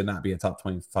definitely should not be a top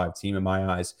 25 team in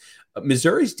my eyes.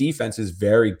 Missouri's defense is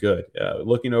very good.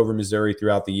 Looking over Missouri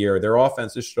throughout the year, their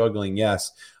offense is struggling,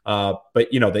 yes. But,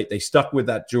 they stuck with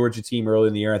that Georgia team early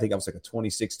in the year. I think that was like a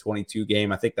 26-22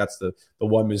 game. I think that's the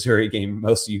one Missouri game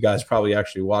most of you guys probably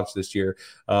actually watched this year.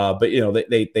 But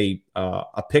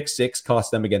a pick six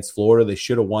cost them against Florida. They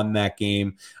should have won that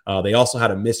game. They also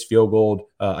had a missed field goal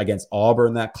against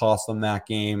Auburn that cost them that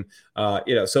game.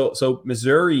 So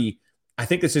Missouri, I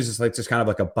think this is just kind of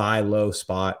like a buy low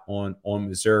spot on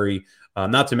Missouri.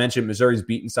 Not to mention Missouri's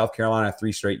beaten South Carolina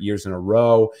 3 straight years in a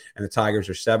row, and the Tigers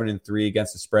are 7-3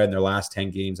 against the spread in their last 10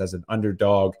 games as an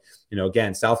underdog.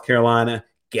 Again, South Carolina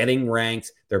getting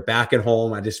ranked. They're back at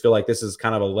home. I just feel like this is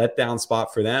kind of a letdown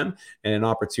spot for them and an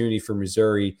opportunity for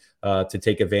Missouri to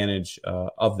take advantage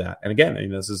of that. And again,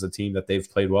 this is a team that they've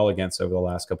played well against over the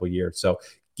last couple of years. So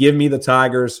give me the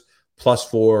Tigers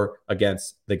 +4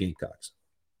 against the Gamecocks.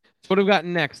 So what have we got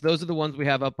next? Those are the ones we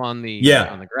have up on the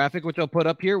graphic, which I'll put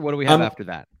up here. What do we have after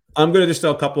that? I'm going to just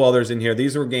throw a couple others in here.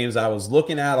 These were games I was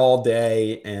looking at all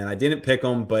day, and I didn't pick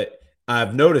them, but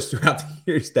I've noticed throughout the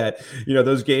years that,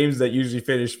 those games that usually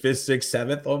finish 5th,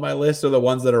 6th, 7th on my list are the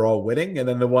ones that are all winning. And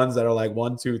then the ones that are like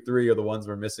 1, 2, 3 are the ones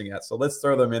we're missing at. So let's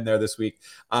throw them in there this week.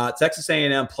 Texas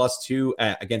A&M +2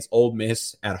 against Ole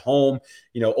Miss at home.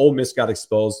 Ole Miss got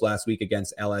exposed last week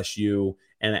against LSU.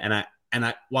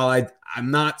 While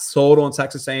I'm not sold on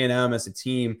Texas A&M as a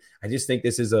team, I just think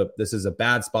this is a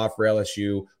bad spot for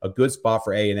LSU, a good spot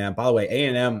for A&M. By the way,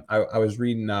 A&M, I was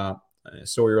reading a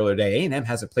story earlier today. A&M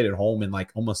hasn't played at home in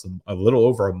like almost a little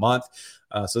over a month,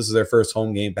 so this is their first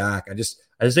home game back. I just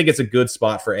think it's a good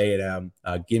spot for A&M.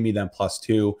 Give me them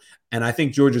 +2, and I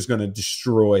think Georgia's going to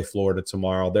destroy Florida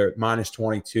tomorrow. They're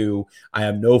 -22. I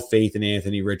have no faith in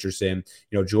Anthony Richardson.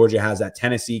 Georgia has that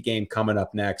Tennessee game coming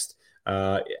up next.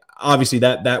 Obviously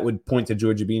that would point to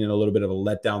Georgia being in a little bit of a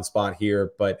letdown spot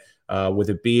here, but with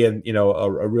it being,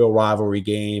 a real rivalry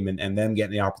game and them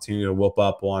getting the opportunity to whoop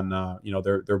up on,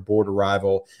 their border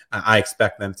rival, I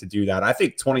expect them to do that. I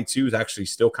think 22 is actually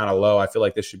still kind of low. I feel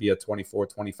like this should be a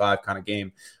 24-25 kind of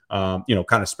game, kind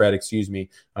of spread, excuse me.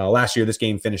 Last year, this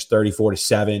game finished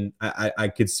 34-7. I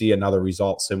could see another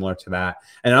result similar to that.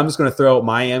 And I'm just going to throw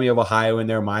Miami of Ohio in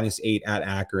there, -8 at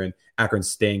Akron. Akron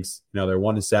stinks. They're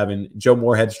 1-7. Joe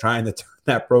Moorhead's trying to turn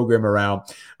that program around.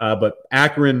 But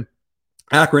Akron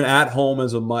at home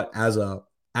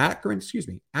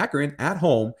Akron at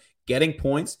home getting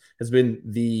points has been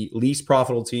the least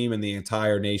profitable team in the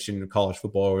entire nation of college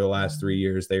football over the last 3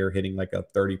 years. They are hitting like a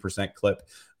 30% clip,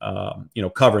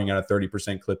 covering at a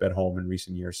 30% clip at home in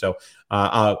recent years. So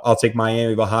I'll take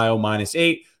Miami of Ohio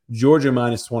 -8. Georgia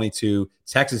 -22,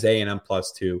 Texas A&M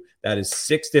 +2. That is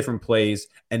 6 different plays.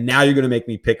 And now you're going to make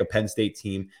me pick a Penn State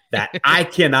team that I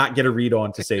cannot get a read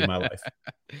on to save my life.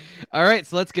 All right,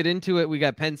 so let's get into it. We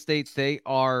got Penn State. They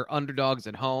are underdogs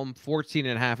at home.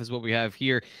 14.5 is what we have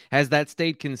here. Has that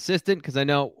stayed consistent? Because I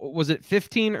know, was it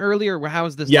 15 earlier? How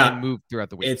has this line moved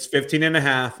throughout the week? It's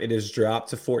 15.5. It has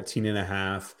dropped to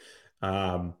 14.5.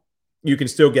 You can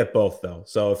still get both, though.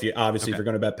 So if you're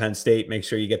going to bet Penn State, make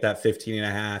sure you get that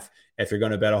 15.5. If you're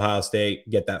going to bet Ohio State,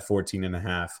 get that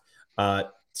 14.5.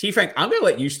 T-Frank, I'm going to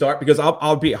let you start because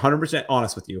I'll be 100%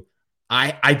 honest with you.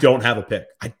 I don't have a pick.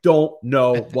 I don't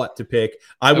know what to pick.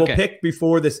 I will pick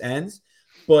before this ends,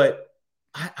 but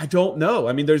I don't know.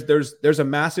 I mean, there's a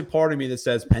massive part of me that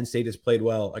says Penn State has played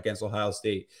well against Ohio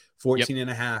State.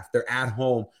 14.5. They're at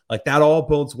home. Like, that all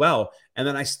bodes well. And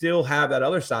then I still have that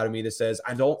other side of me that says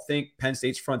I don't think Penn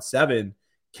State's front seven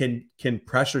can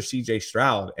pressure CJ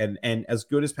Stroud. And as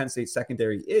good as Penn State's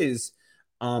secondary is,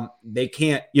 they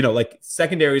can't,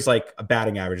 secondary is like a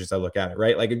batting average as I look at it,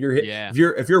 right? Like if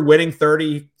you're winning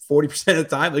 30-40% of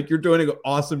the time, like, you're doing an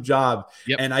awesome job.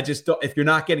 And I just don't, if you're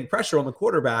not getting pressure on the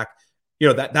quarterback,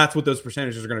 that's what those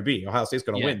percentages are going to be. Ohio State's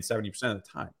going to win 70% of the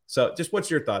time. So just what's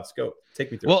your thoughts? Go,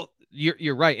 take me through. Well,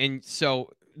 you're right. And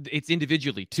so it's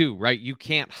individually too, right? You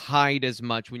can't hide as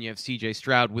much when you have CJ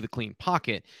Stroud with a clean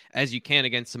pocket as you can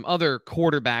against some other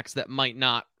quarterbacks that might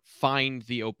not find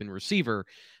the open receiver.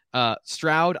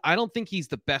 Stroud, I don't think he's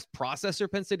the best processor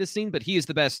Penn State has seen, but he is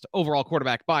the best overall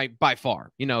quarterback by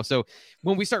far. So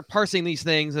when we start parsing these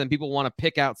things and people want to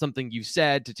pick out something you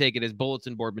said to take it as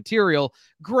bulletin board material,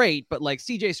 great. But like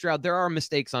CJ Stroud, there are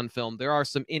mistakes on film. There are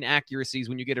some inaccuracies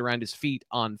when you get around his feet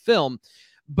on film.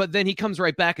 But then he comes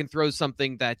right back and throws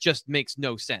something that just makes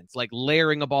no sense, like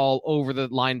layering a ball over the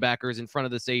linebackers in front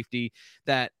of the safety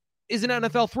that is an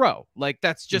NFL throw. Like,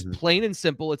 that's just plain and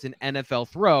simple. It's an NFL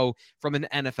throw from an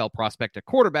NFL prospect at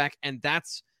quarterback, and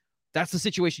that's the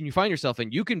situation you find yourself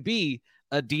in. You can be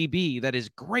a DB that is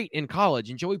great in college,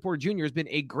 and Joey Porter Jr. has been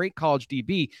a great college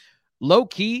DB.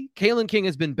 Low-key, Kalen King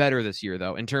has been better this year,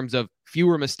 though, in terms of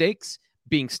fewer mistakes,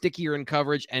 being stickier in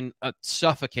coverage, and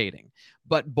suffocating.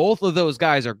 But both of those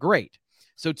guys are great.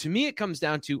 So to me, it comes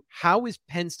down to, how is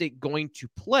Penn State going to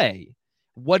play?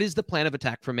 What is the plan of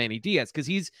attack for Manny Diaz? Because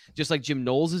he's just like Jim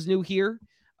Knowles is new here.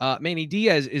 Manny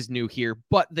Diaz is new here,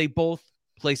 but they both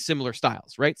play similar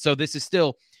styles, right? So this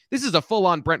is a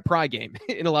full-on Brent Pry game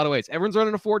in a lot of ways. Everyone's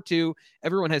running a 4-2.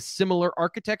 Everyone has similar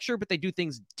architecture, but they do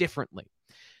things differently.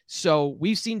 So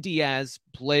we've seen Diaz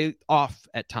play off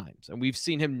at times, and we've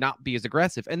seen him not be as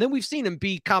aggressive. And then we've seen him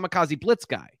be kamikaze blitz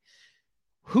guy.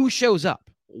 Who shows up?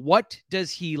 What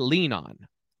does he lean on?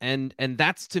 And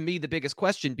that's, to me, the biggest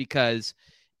question, because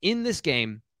in this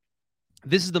game,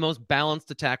 this is the most balanced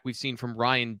attack we've seen from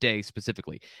Ryan Day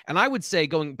specifically. And I would say,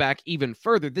 going back even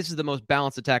further, this is the most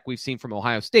balanced attack we've seen from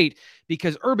Ohio State,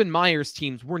 because Urban Meyer's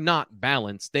teams were not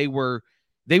balanced. They were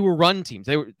run teams.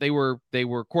 They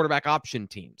were quarterback option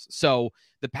teams. So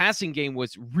the passing game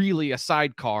was really a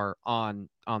sidecar on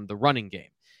the running game.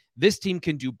 This team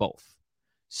can do both.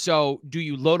 So do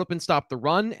you load up and stop the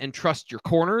run and trust your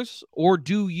corners? Or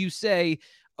do you say,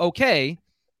 okay,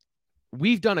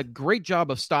 we've done a great job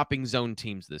of stopping zone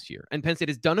teams this year, and Penn State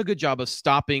has done a good job of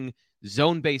stopping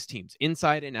zone-based teams,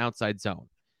 inside and outside zone.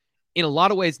 In a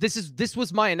lot of ways, this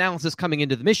was my analysis coming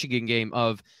into the Michigan game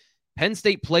of Penn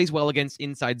State plays well against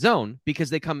inside zone because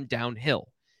they come downhill.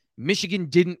 Michigan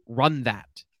didn't run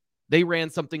that. They ran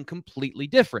something completely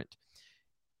different.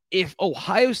 If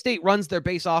Ohio State runs their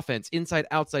base offense inside,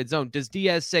 outside zone, does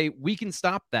Diaz say, we can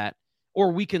stop that,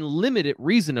 or we can limit it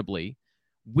reasonably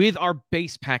with our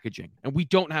base packaging, and we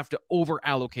don't have to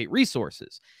over-allocate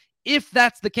resources? If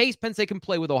that's the case, Penn State can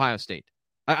play with Ohio State.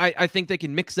 I think they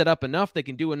can mix it up enough. They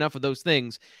can do enough of those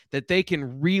things that they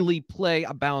can really play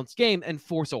a balanced game and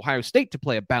force Ohio State to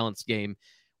play a balanced game,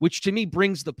 which to me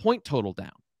brings the point total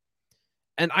down.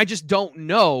 And I just don't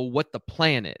know what the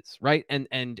plan is, right?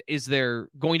 And is there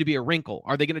going to be a wrinkle?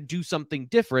 Are they going to do something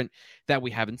different that we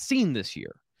haven't seen this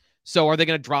year? So are they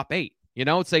going to drop 8?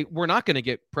 Say we're not going to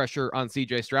get pressure on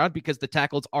CJ Stroud because the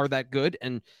tackles are that good,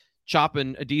 and Chop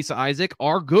and Adisa Isaac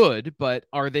are good, but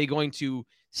are they going to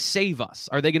save us?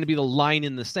 Are they going to be the line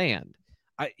in the sand?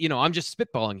 I'm just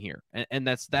spitballing here. And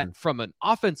that's that. From an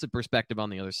offensive perspective on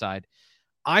the other side,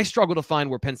 I struggle to find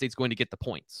where Penn State's going to get the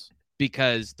points,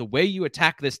 because the way you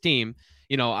attack this team,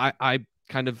 I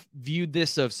kind of viewed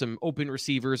this of some open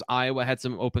receivers. Iowa had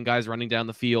some open guys running down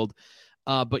the field,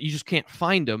 but you just can't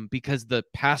find them because the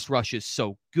pass rush is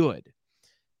so good.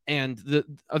 And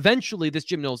eventually this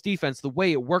Jim Knowles defense, the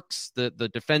way it works, the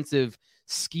defensive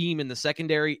scheme in the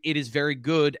secondary, it is very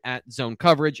good at zone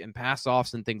coverage and pass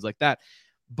offs and things like that.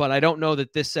 But I don't know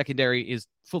that this secondary is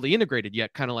fully integrated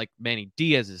yet, kind of like Manny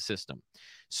Diaz's system.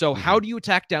 So how do you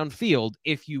attack downfield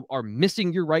if you are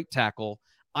missing your right tackle?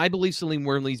 I believe Salim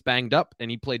Wormley's banged up,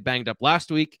 and he played banged up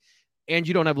last week, and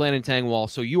you don't have Landon Tangwall.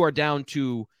 So you are down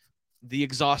to the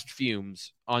exhaust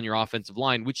fumes on your offensive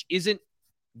line, which isn't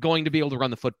going to be able to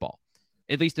run the football,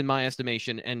 at least in my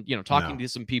estimation. And, talking to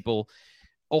some people,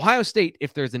 Ohio State,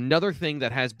 if there's another thing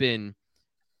that has been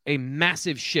a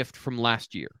massive shift from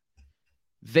last year,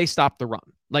 they stop the run.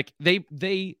 Like they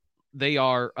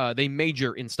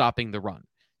major in stopping the run.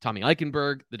 Tommy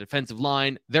Eichenberg, the defensive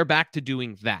line, they're back to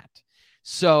doing that.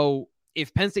 So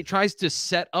if Penn State tries to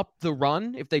set up the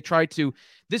run,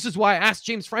 this is why I asked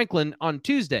James Franklin on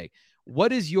Tuesday,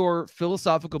 what is your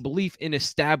philosophical belief in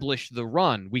establish the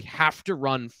run? We have to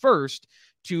run first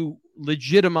to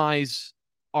legitimize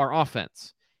our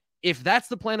offense. If that's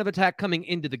the plan of attack coming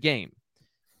into the game,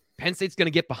 Penn State's going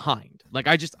to get behind. Like,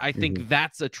 I think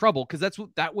that's a trouble, because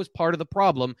that was part of the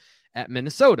problem at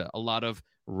Minnesota. A lot of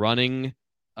running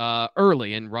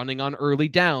early and running on early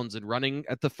downs and running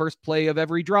at the first play of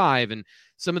every drive, and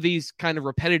some of these kind of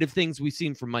repetitive things we've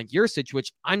seen from Mike Yurcich,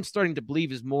 which I'm starting to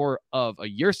believe is more of a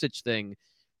Yurcich thing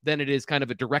than it is kind of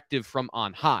a directive from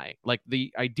on high. Like,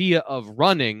 the idea of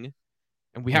running,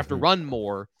 and we have to run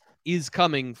more, is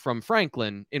coming from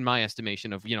Franklin, in my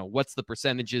estimation, of, what's the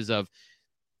percentages of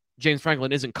James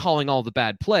Franklin isn't calling all the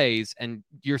bad plays and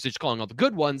Yurcich calling all the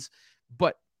good ones,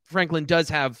 but Franklin does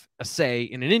have a say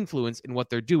and an influence in what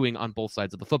they're doing on both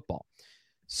sides of the football.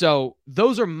 So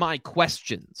those are my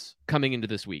questions coming into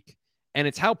this week. And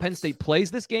it's how Penn State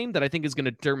plays this game that I think is going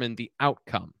to determine the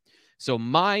outcome. So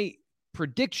my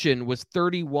prediction was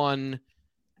 31-20.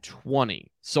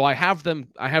 So I have them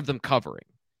covering.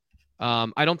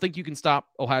 I don't think you can stop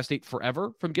Ohio State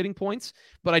forever from getting points,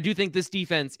 but I do think this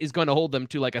defense is going to hold them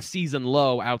to like a season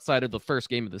low outside of the first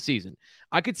game of the season.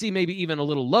 I could see maybe even a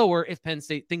little lower if Penn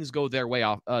State things go their way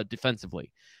off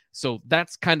defensively. So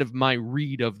that's kind of my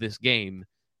read of this game,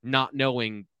 not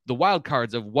knowing the wild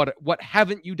cards of what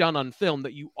haven't you done on film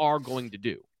that you are going to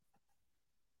do.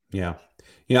 Yeah.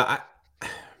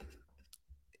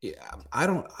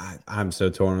 I'm so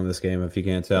torn on this game, if you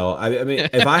can't tell. I mean,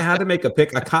 if I had to make a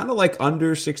pick, I kind of like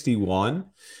under 61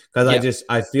 because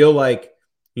I feel like,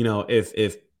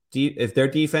 if their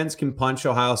defense can punch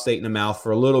Ohio State in the mouth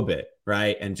for a little bit,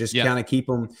 right, and just kind of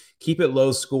keep it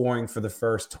low scoring for the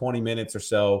first 20 minutes or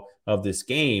so of this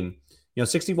game,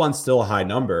 61 is still a high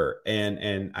number,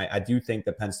 and I do think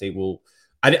that Penn State will.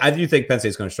 I do think Penn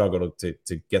State's going to struggle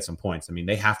to get some points. I mean,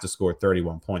 they have to score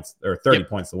 31 points or 30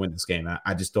 points to win this game.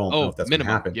 I just don't know if that's going to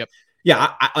happen. Yep.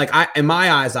 Yeah, I in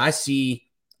my eyes, I see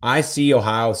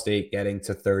Ohio State getting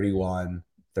to 31,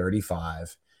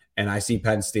 35, and I see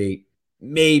Penn State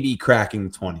maybe cracking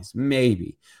the 20s,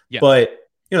 maybe. Yeah. But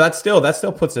that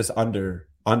still puts us under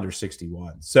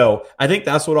 61. So I think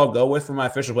that's what I'll go with for my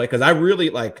official play because I really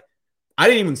I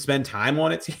didn't even spend time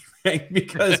on it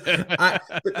because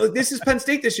this is Penn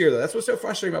State this year, though. That's what's so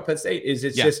frustrating about Penn State is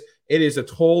it is a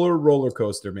total roller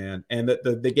coaster, man. And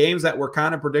the games that were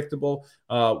kind of predictable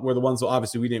were the ones that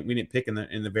obviously we didn't pick in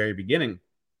the very beginning.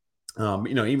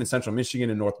 Even Central Michigan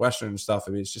and Northwestern and stuff.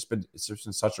 I mean, it's just been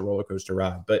such a roller coaster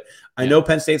ride. But I know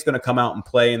Penn State's going to come out and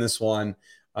play in this one.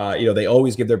 They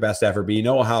always give their best effort, but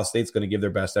Ohio State's going to give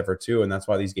their best effort too, and that's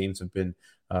why these games have been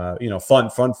fun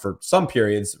for some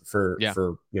periods for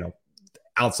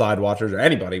outside watchers or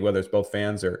anybody, whether it's both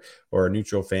fans or a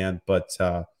neutral fan. But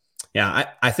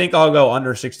I think I'll go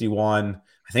under 61. I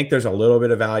think there's a little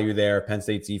bit of value there. Penn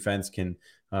State's defense can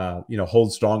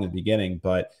hold strong in the beginning,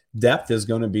 but depth is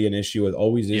going to be an issue. It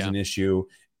always is an issue,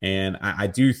 and I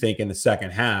do think in the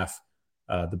second half.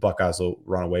 The Buckeyes will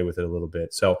run away with it a little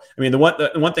bit. So, I mean, the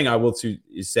one thing I will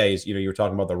say is, you were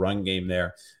talking about the run game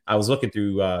there. I was looking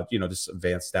through, just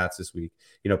advanced stats this week.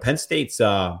 Penn State's,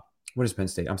 what is Penn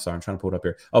State? I'm sorry, I'm trying to pull it up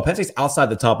here. Oh, Penn State's outside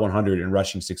the top 100 in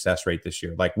rushing success rate this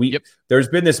year. There's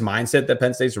been this mindset that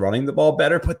Penn State's running the ball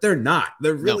better, but they're not.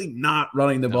 They're really not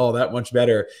running the ball that much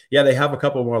better. Yeah, they have a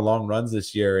couple more long runs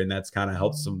this year, and that's kind of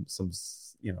helped some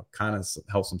stats,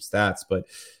 but.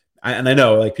 I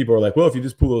know people are like, well, if you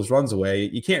just pull those runs away,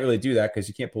 you can't really do that because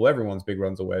you can't pull everyone's big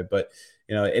runs away. But,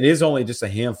 it is only just a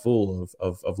handful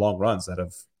of long runs that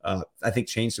have, I think,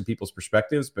 changed some people's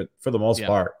perspectives. But for the most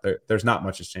part, there's not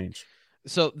much has changed.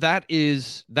 So that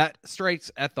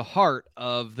strikes at the heart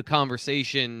of the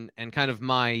conversation and kind of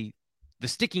the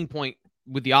sticking point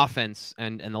with the offense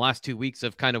and the last 2 weeks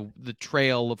of kind of the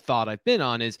trail of thought I've been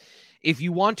on is, if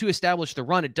you want to establish the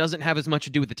run, it doesn't have as much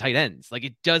to do with the tight ends.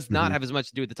 It does not have as much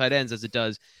to do with the tight ends as it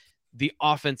does the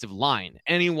offensive line,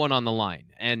 anyone on the line.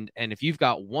 And if you've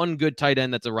got one good tight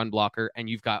end that's a run blocker and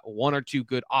you've got one or two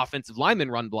good offensive lineman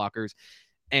run blockers,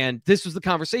 and this was the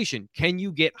conversation, can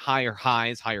you get higher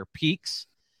highs, higher peaks,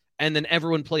 and then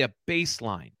everyone play a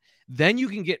baseline? Then you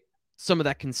can get some of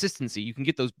that consistency. You can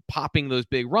get those popping those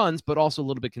big runs, but also a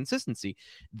little bit consistency.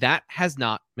 That has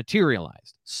not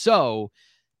materialized. So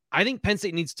I think Penn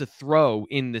State needs to throw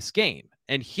in this game.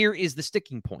 And here is the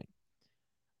sticking point.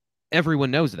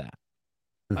 Everyone knows that.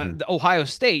 Ohio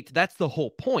State, that's the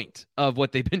whole point of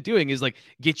what they've been doing is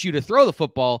get you to throw the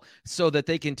football so that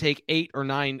they can take 8 or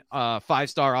 9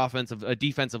 5-star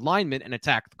defensive linemen and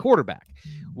attack the quarterback,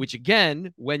 which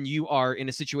again, when you are in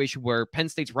a situation where Penn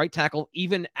State's right tackle,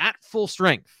 even at full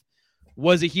strength,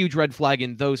 was a huge red flag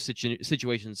in those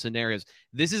scenarios.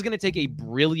 This is going to take a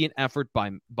brilliant effort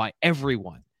by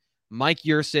everyone. Mike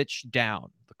Yurcich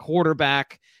down, the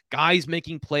quarterback, guys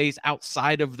making plays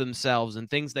outside of themselves and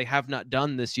things they have not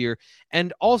done this year.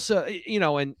 And also,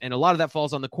 and a lot of that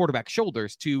falls on the quarterback's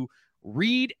shoulders to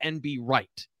read and be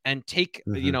right and take,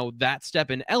 that step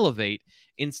and elevate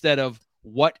instead of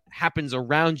what happens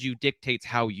around you dictates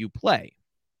how you play.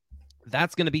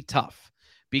 That's going to be tough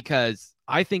because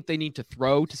I think they need to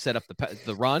throw to set up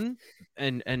the run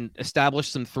and establish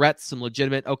some threats, some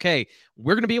legitimate, okay,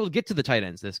 we're going to be able to get to the tight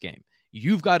ends this game.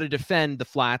 You've got to defend the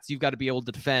flats. You've got to be able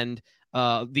to defend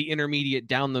the intermediate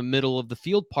down the middle of the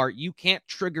field part. You can't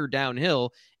trigger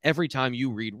downhill every time you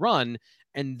read run.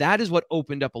 And that is what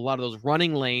opened up a lot of those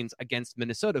running lanes against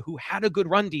Minnesota, who had a good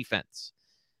run defense.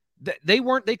 They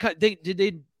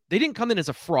didn't come in as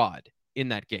a fraud in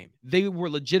that game. They were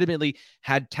legitimately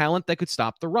had talent that could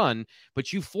stop the run,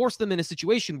 but you forced them in a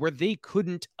situation where they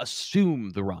couldn't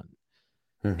assume the run.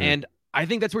 And I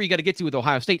think that's where you got to get to with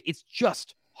Ohio State. It's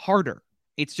just harder.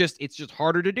 It's just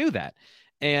harder to do that.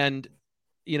 And,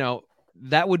 you know,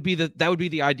 that would be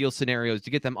the ideal scenario, is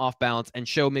to get them off balance and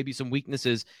show maybe some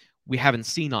weaknesses we haven't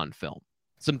seen on film.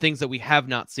 Some things that we have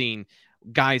not seen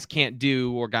guys can't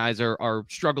do, or guys are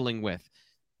struggling with.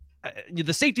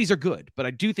 The safeties are good, but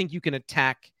I do think you can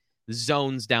attack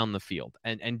zones down the field,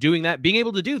 and doing that, being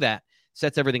able to do that,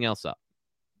 sets everything else up.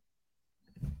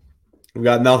 We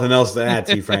got nothing else to add,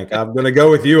 T. Frank. I'm going to go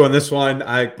with you on this one.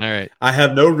 All right. I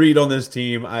have no read on this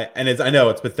team. I know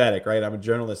it's pathetic, right? I'm a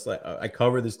journalist. I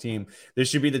cover this team. This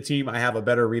should be the team I have a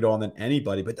better read on than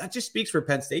anybody. But that just speaks for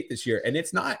Penn State this year. And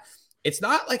it's not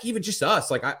like even just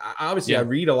us. Like, I obviously I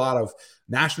read a lot of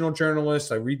national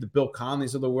journalists. I read the Bill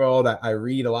Conleys of the world. I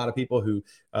read a lot of people who,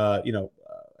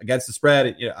 against the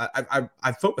spread. You know,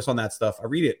 I focus on that stuff. I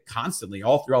read it constantly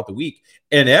all throughout the week,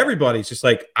 and everybody's just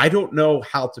like, I don't know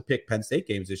how to pick Penn State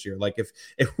games this year. Like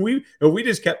if we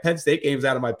just kept Penn State games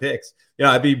out of my picks, you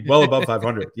know, I'd be well above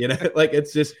 500. You know, like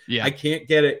it's just I can't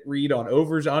get it read on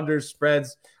overs, unders,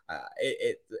 spreads.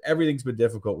 Everything's been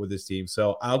difficult with this team,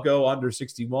 so I'll go under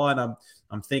 61.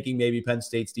 I'm thinking maybe Penn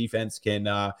State's defense can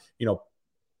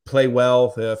play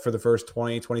well for the first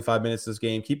 20, 25 minutes of this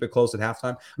game, keep it close at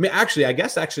halftime. I mean, I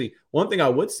guess one thing I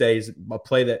would say is a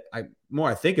play that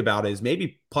I think about is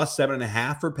maybe plus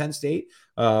 7.5 for Penn State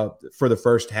for the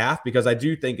first half, because I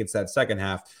do think it's that second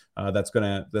half that's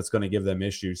gonna give them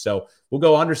issues. So we'll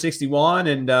go under 61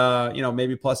 and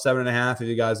maybe plus 7.5 if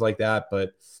you guys like that.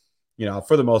 But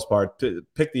for the most part,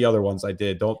 pick the other ones I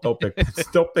did. Don't pick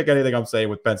don't pick anything I'm saying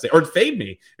with Penn State, or fade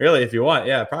me really if you want.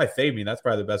 Yeah, probably fade me. That's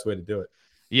probably the best way to do it.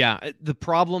 Yeah, the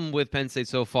problem with Penn State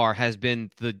so far has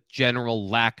been the general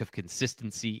lack of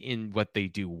consistency in what they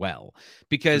do well,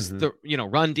 because the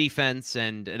run defense,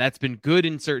 and that's been good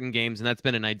in certain games, and that's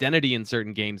been an identity in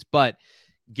certain games. But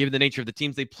given the nature of the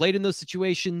teams they played in those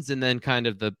situations, and then kind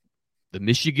of the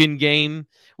Michigan game,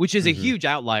 which is a huge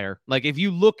outlier. Like if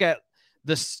you look at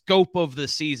the scope of the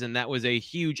season, that was a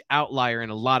huge outlier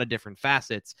in a lot of different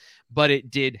facets, but it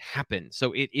did happen.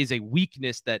 So it is a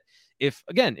weakness that if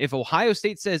Ohio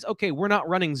State says, okay, we're not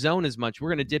running zone as much, we're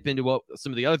going to dip into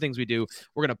some of the other things we do,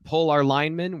 we're going to pull our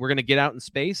linemen, we're going to get out in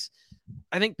space.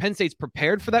 I think Penn State's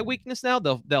prepared for that weakness now.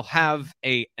 They'll have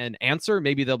an answer.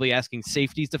 Maybe they'll be asking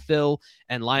safeties to fill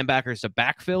and linebackers to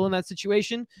backfill in that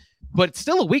situation, but it's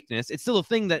still a weakness. It's still a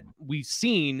thing that we've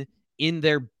seen in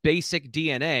their basic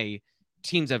DNA.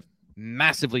 Teams have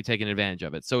massively taken advantage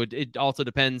of it. So it also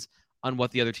depends on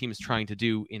what the other team is trying to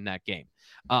do in that game.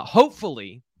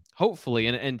 Hopefully,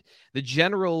 and the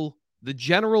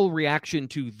general reaction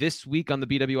to this week on the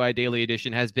BWI Daily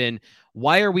Edition has been,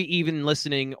 why are we even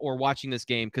listening or watching this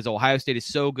game? Because Ohio State is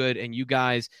so good and you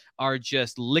guys are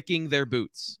just licking their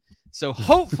boots. So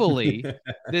hopefully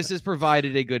this has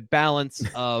provided a good balance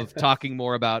of talking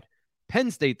more about Penn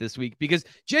State this week, because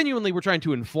genuinely we're trying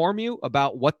to inform you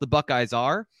about what the Buckeyes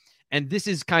are. And this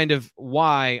is kind of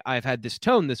why I've had this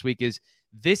tone this week, is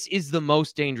this is the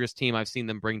most dangerous team I've seen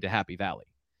them bring to Happy Valley.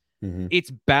 It's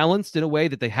balanced in a way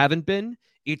that they haven't been.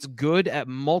 It's good at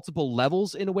multiple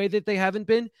levels in a way that they haven't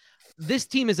been. This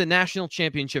team is a national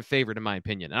championship favorite, in my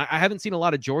opinion. I haven't seen a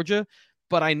lot of Georgia,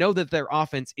 but I know that their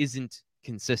offense isn't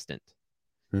consistent.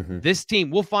 This team,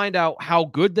 we'll find out how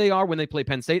good they are when they play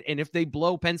Penn State. And if they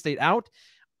blow Penn State out,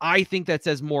 I think that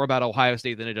says more about Ohio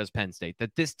State than it does Penn State,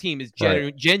 that this team is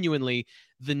genuinely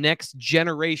the next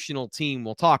generational team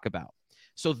we'll talk about.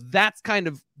 So that's kind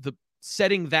of the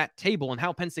setting that table, and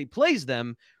how Penn State plays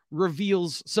them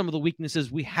reveals some of the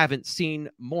weaknesses we haven't seen.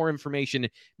 More information,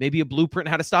 maybe a blueprint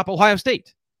how to stop Ohio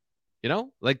State.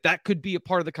 Like that could be a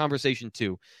part of the conversation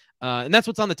too. And that's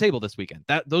what's on the table this weekend.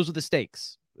 Those are the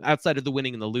stakes outside of the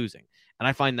winning and the losing. And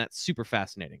I find that super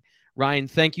fascinating. Ryan,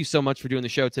 thank you so much for doing the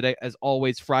show today. As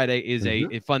always, Friday is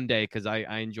a fun day because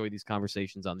I enjoy these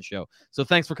conversations on the show. So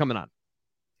thanks for coming on.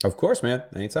 Of course, man.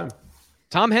 Anytime.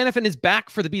 Tom Hannafin is back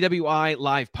for the BWI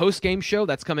Live postgame show.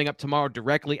 That's coming up tomorrow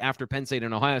directly after Penn State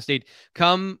and Ohio State.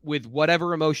 Come with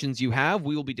whatever emotions you have.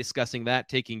 We will be discussing that,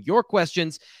 taking your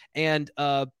questions, and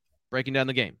breaking down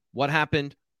the game. What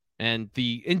happened, and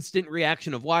the instant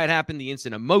reaction of why it happened, the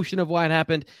instant emotion of why it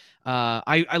happened.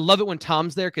 I love it when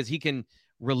Tom's there because he can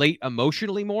relate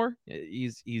emotionally more.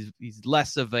 He's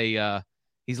less of a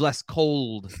he's less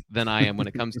cold than I am when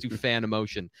it comes to fan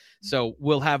emotion. So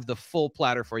we'll have the full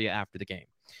platter for you after the game.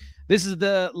 This is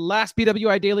the last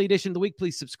BWI Daily edition of the week.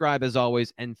 Please subscribe as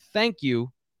always, and thank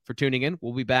you for tuning in.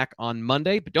 We'll be back on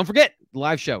Monday, but don't forget the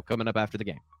live show coming up after the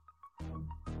game.